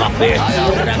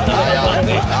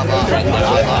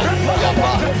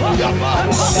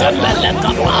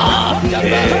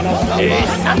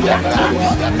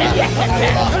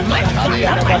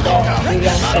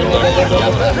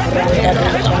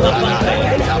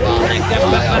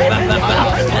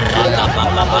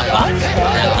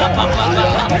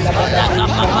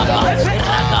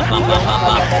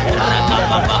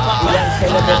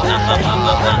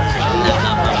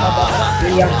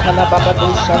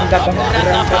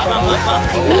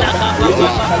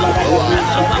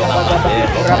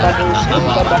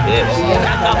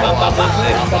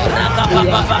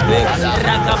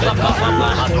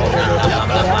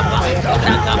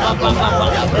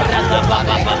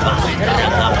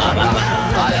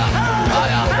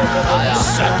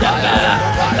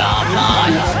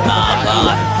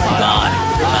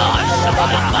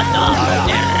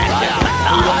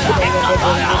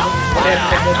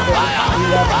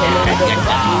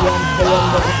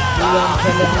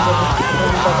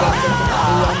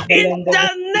 In the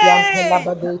name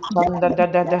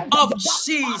of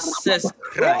Jesus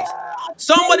Christ.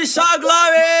 Somebody shout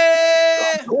glory.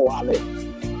 Glory.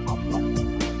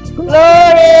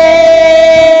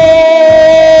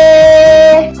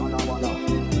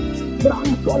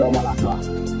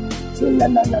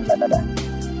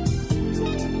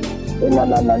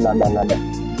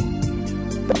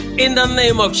 In the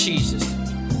name of Jesus.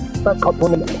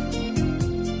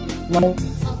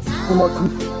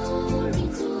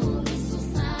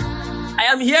 I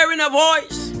am hearing a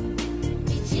voice,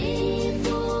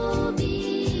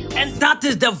 and that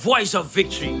is the voice of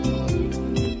victory.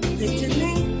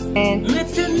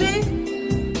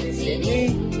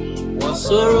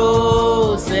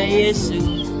 Wasoro say Yesu.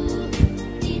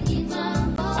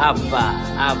 Abba,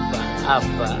 Abba,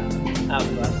 Abba,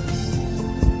 Abba.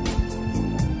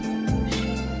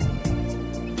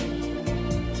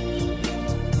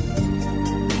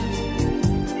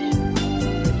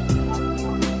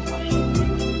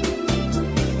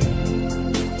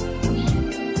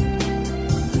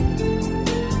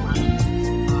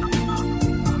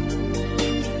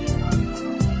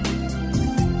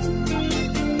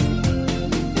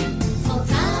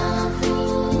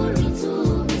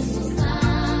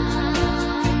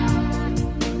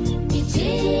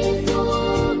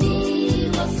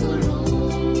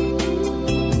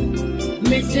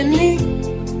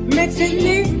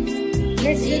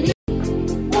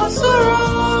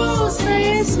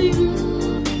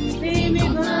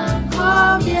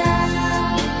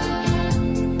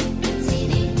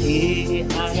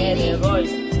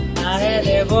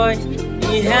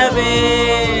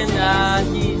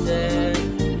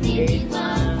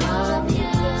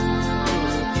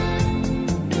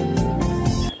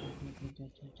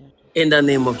 In the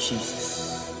name of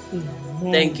Jesus.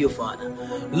 Amen. Thank you, Father.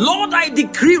 Lord, I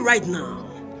decree right now,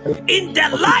 in the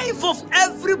life of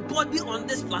everybody on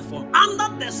this platform,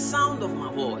 under the sound of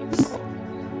my voice,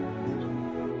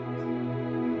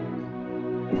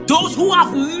 those who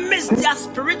have missed their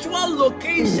spiritual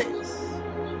locations,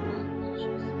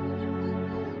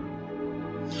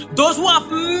 those who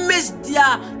have missed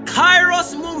their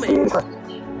Kairos moment,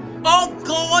 oh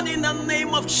God, in the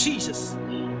name of Jesus,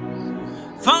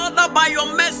 Father, by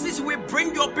your mercies, we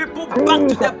bring your people back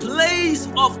to the place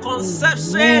of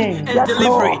conception and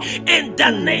delivery. In the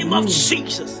name of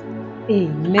Jesus.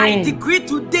 Amen. I decree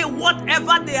today,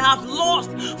 whatever they have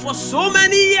lost for so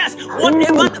many years,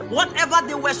 whatever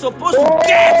they were supposed to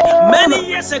get many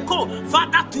years ago,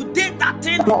 Father, today that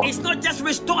thing is not just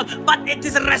restored, but it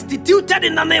is restituted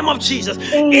in the name of Jesus.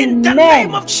 Amen. In the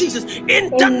name of Jesus. In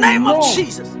the name of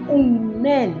Jesus.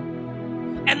 Amen.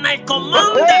 And I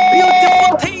command the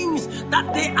beautiful things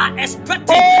that they are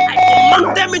expecting, I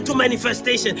command them into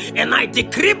manifestation. And I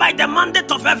decree by the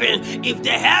mandate of heaven, if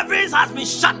the heavens has been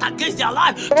shut against their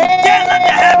life, today let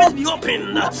the heavens be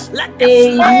open. Let the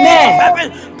floodgates of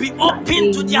heaven be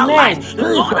open to their lives.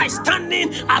 Lord, I stand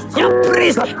in as their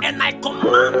priest, and I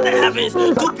command the heavens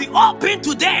to be open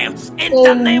to them in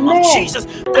the name of Jesus.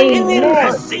 That any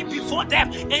Red Sea before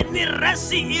them, any Red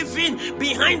Sea even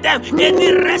behind them,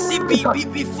 any Red Sea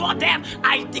before them,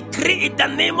 I decree in the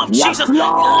name of Jesus.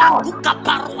 Let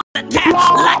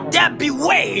there be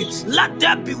way. Let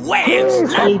there be way.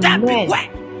 Let there be way.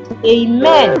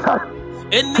 Amen.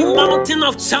 Any mountain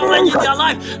of challenge in your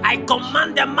life, I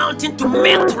command the mountain to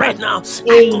melt right now.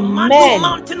 I command the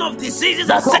mountain of diseases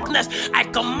and sickness. I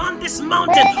command this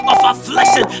mountain of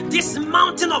affliction, this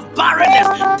mountain of barrenness,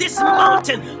 this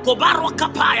mountain of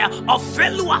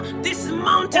failure, this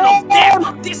mountain of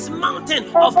death, this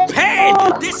mountain of pain,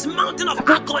 this mountain of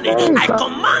agony. I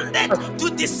command it to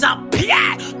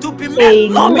disappear, to be made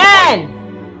low. Amen.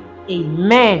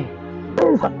 Amen.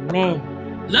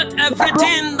 Let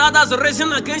everything that has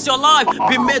risen against your life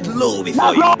be made low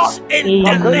before you. In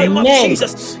the name of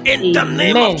Jesus. In the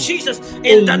name of Jesus.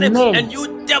 In the name. And you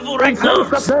devil right now,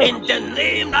 in the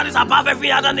name that is above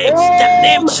every other name, the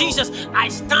name Jesus, I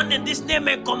stand in this name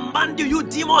and command you, you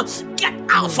demons, get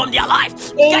out from their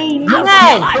life. Get out from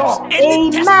their life.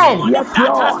 Any testimony that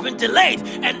has been delayed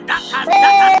and that has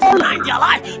denied their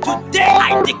life, today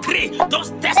I decree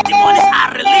those testimonies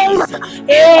are released.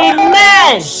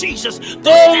 Amen. Jesus, those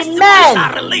testimonies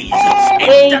are released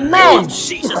in the name of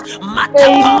Jesus.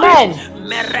 Amen.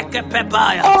 People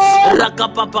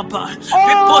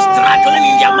struggling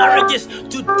in their marriages,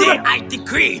 today I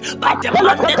decree by the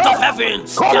mandate of heaven,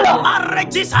 their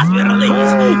marriages has been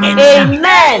released in the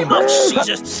name of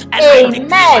Jesus. And I decree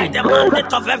by the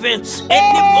mandate of heaven,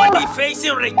 anybody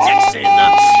facing rejection,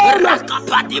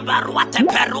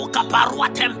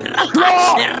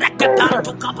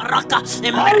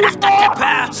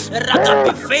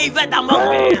 be favored among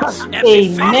men and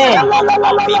be favored among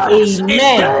all people in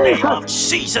the name of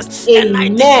Jesus. And I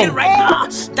decree right now,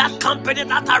 that company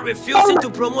that are refusing to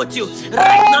promote you,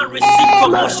 right now receive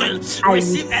promotion,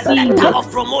 receive a letter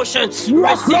of promotion,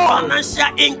 receive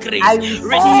financial increase,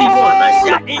 receive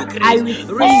financial increase,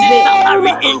 receive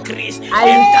salary increase in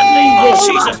the name of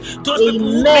Jesus. Those people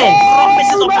who make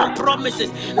promises upon promises,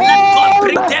 let God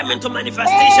bring them into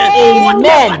manifestation.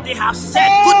 Whatever they have said,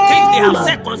 good things they have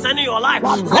said concerning your life,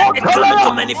 let it come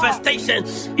into manifestation.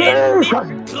 Any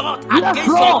plot against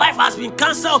your life has been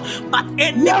cancelled, but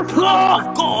any plot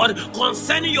of God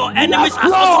concerning your enemies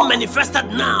has also manifested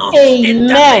now. In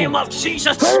the name of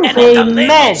Jesus, and in the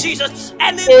name of Jesus,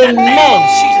 and in the name of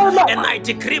Jesus. And I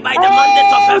decree by the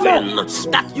mandate of heaven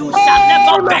that you shall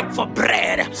never beg for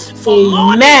bread, for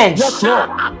money shall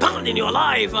abound in your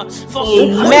life, for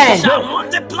food shall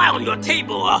multiply on your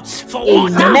table, for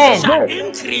water shall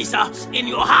increase in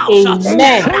your house. And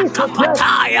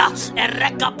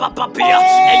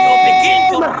you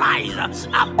begin to rise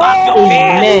above your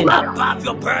pain, above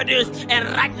your burdens, and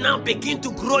right now begin to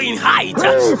grow in height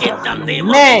in the name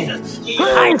of Jesus, in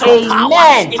height of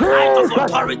power, in height of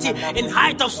authority, in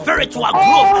height of spiritual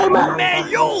growth. May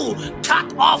you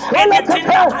cut off anything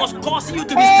that was causing you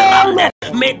to be stranded.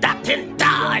 May that thing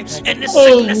die. Any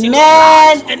sickness in your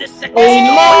life, any sickness in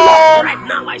your life, right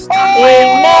now I stand by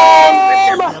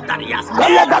that He has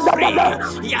made us free.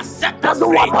 He has set us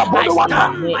free. I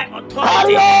stand by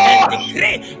authority and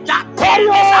decree that thing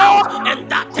is out and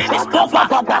that thing is over.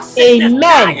 That sickness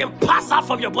die and pass out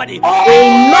from your body.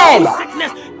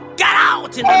 Sickness, get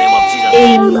out in the name of Jesus.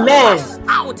 Pass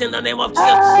out in the name of Jesus.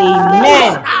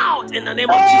 Pass out in the name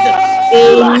of Jesus.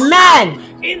 Amen.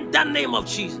 In the name of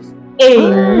Jesus.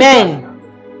 Amen.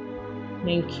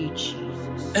 Thank you,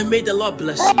 Jesus. And may the Lord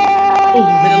bless you.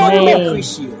 May the Lord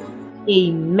increase you.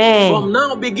 Amen. From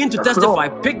now, begin to testify.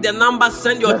 Pick the number,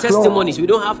 send your testimonies. We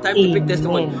don't have time to pick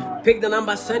testimonies. Pick the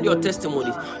number, send your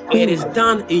testimonies. It is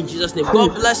done in Jesus' name.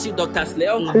 God bless you, Dr.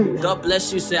 Sleo. God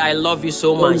bless you. Say, I love you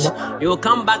so much. You will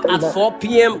come back at 4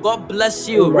 p.m. God bless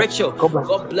you, Rachel.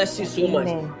 God bless you so much.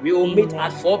 We will meet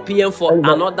at 4 p.m. for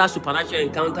another supernatural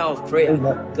encounter of prayer.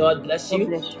 God bless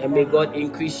you, and may God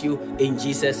increase you in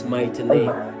Jesus' mighty name.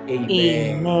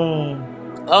 Amen.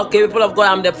 Okay, people of God,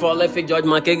 I'm the prolific George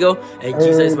Makego, and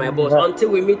Jesus is my boss. Until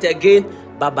we meet again,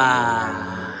 bye-bye.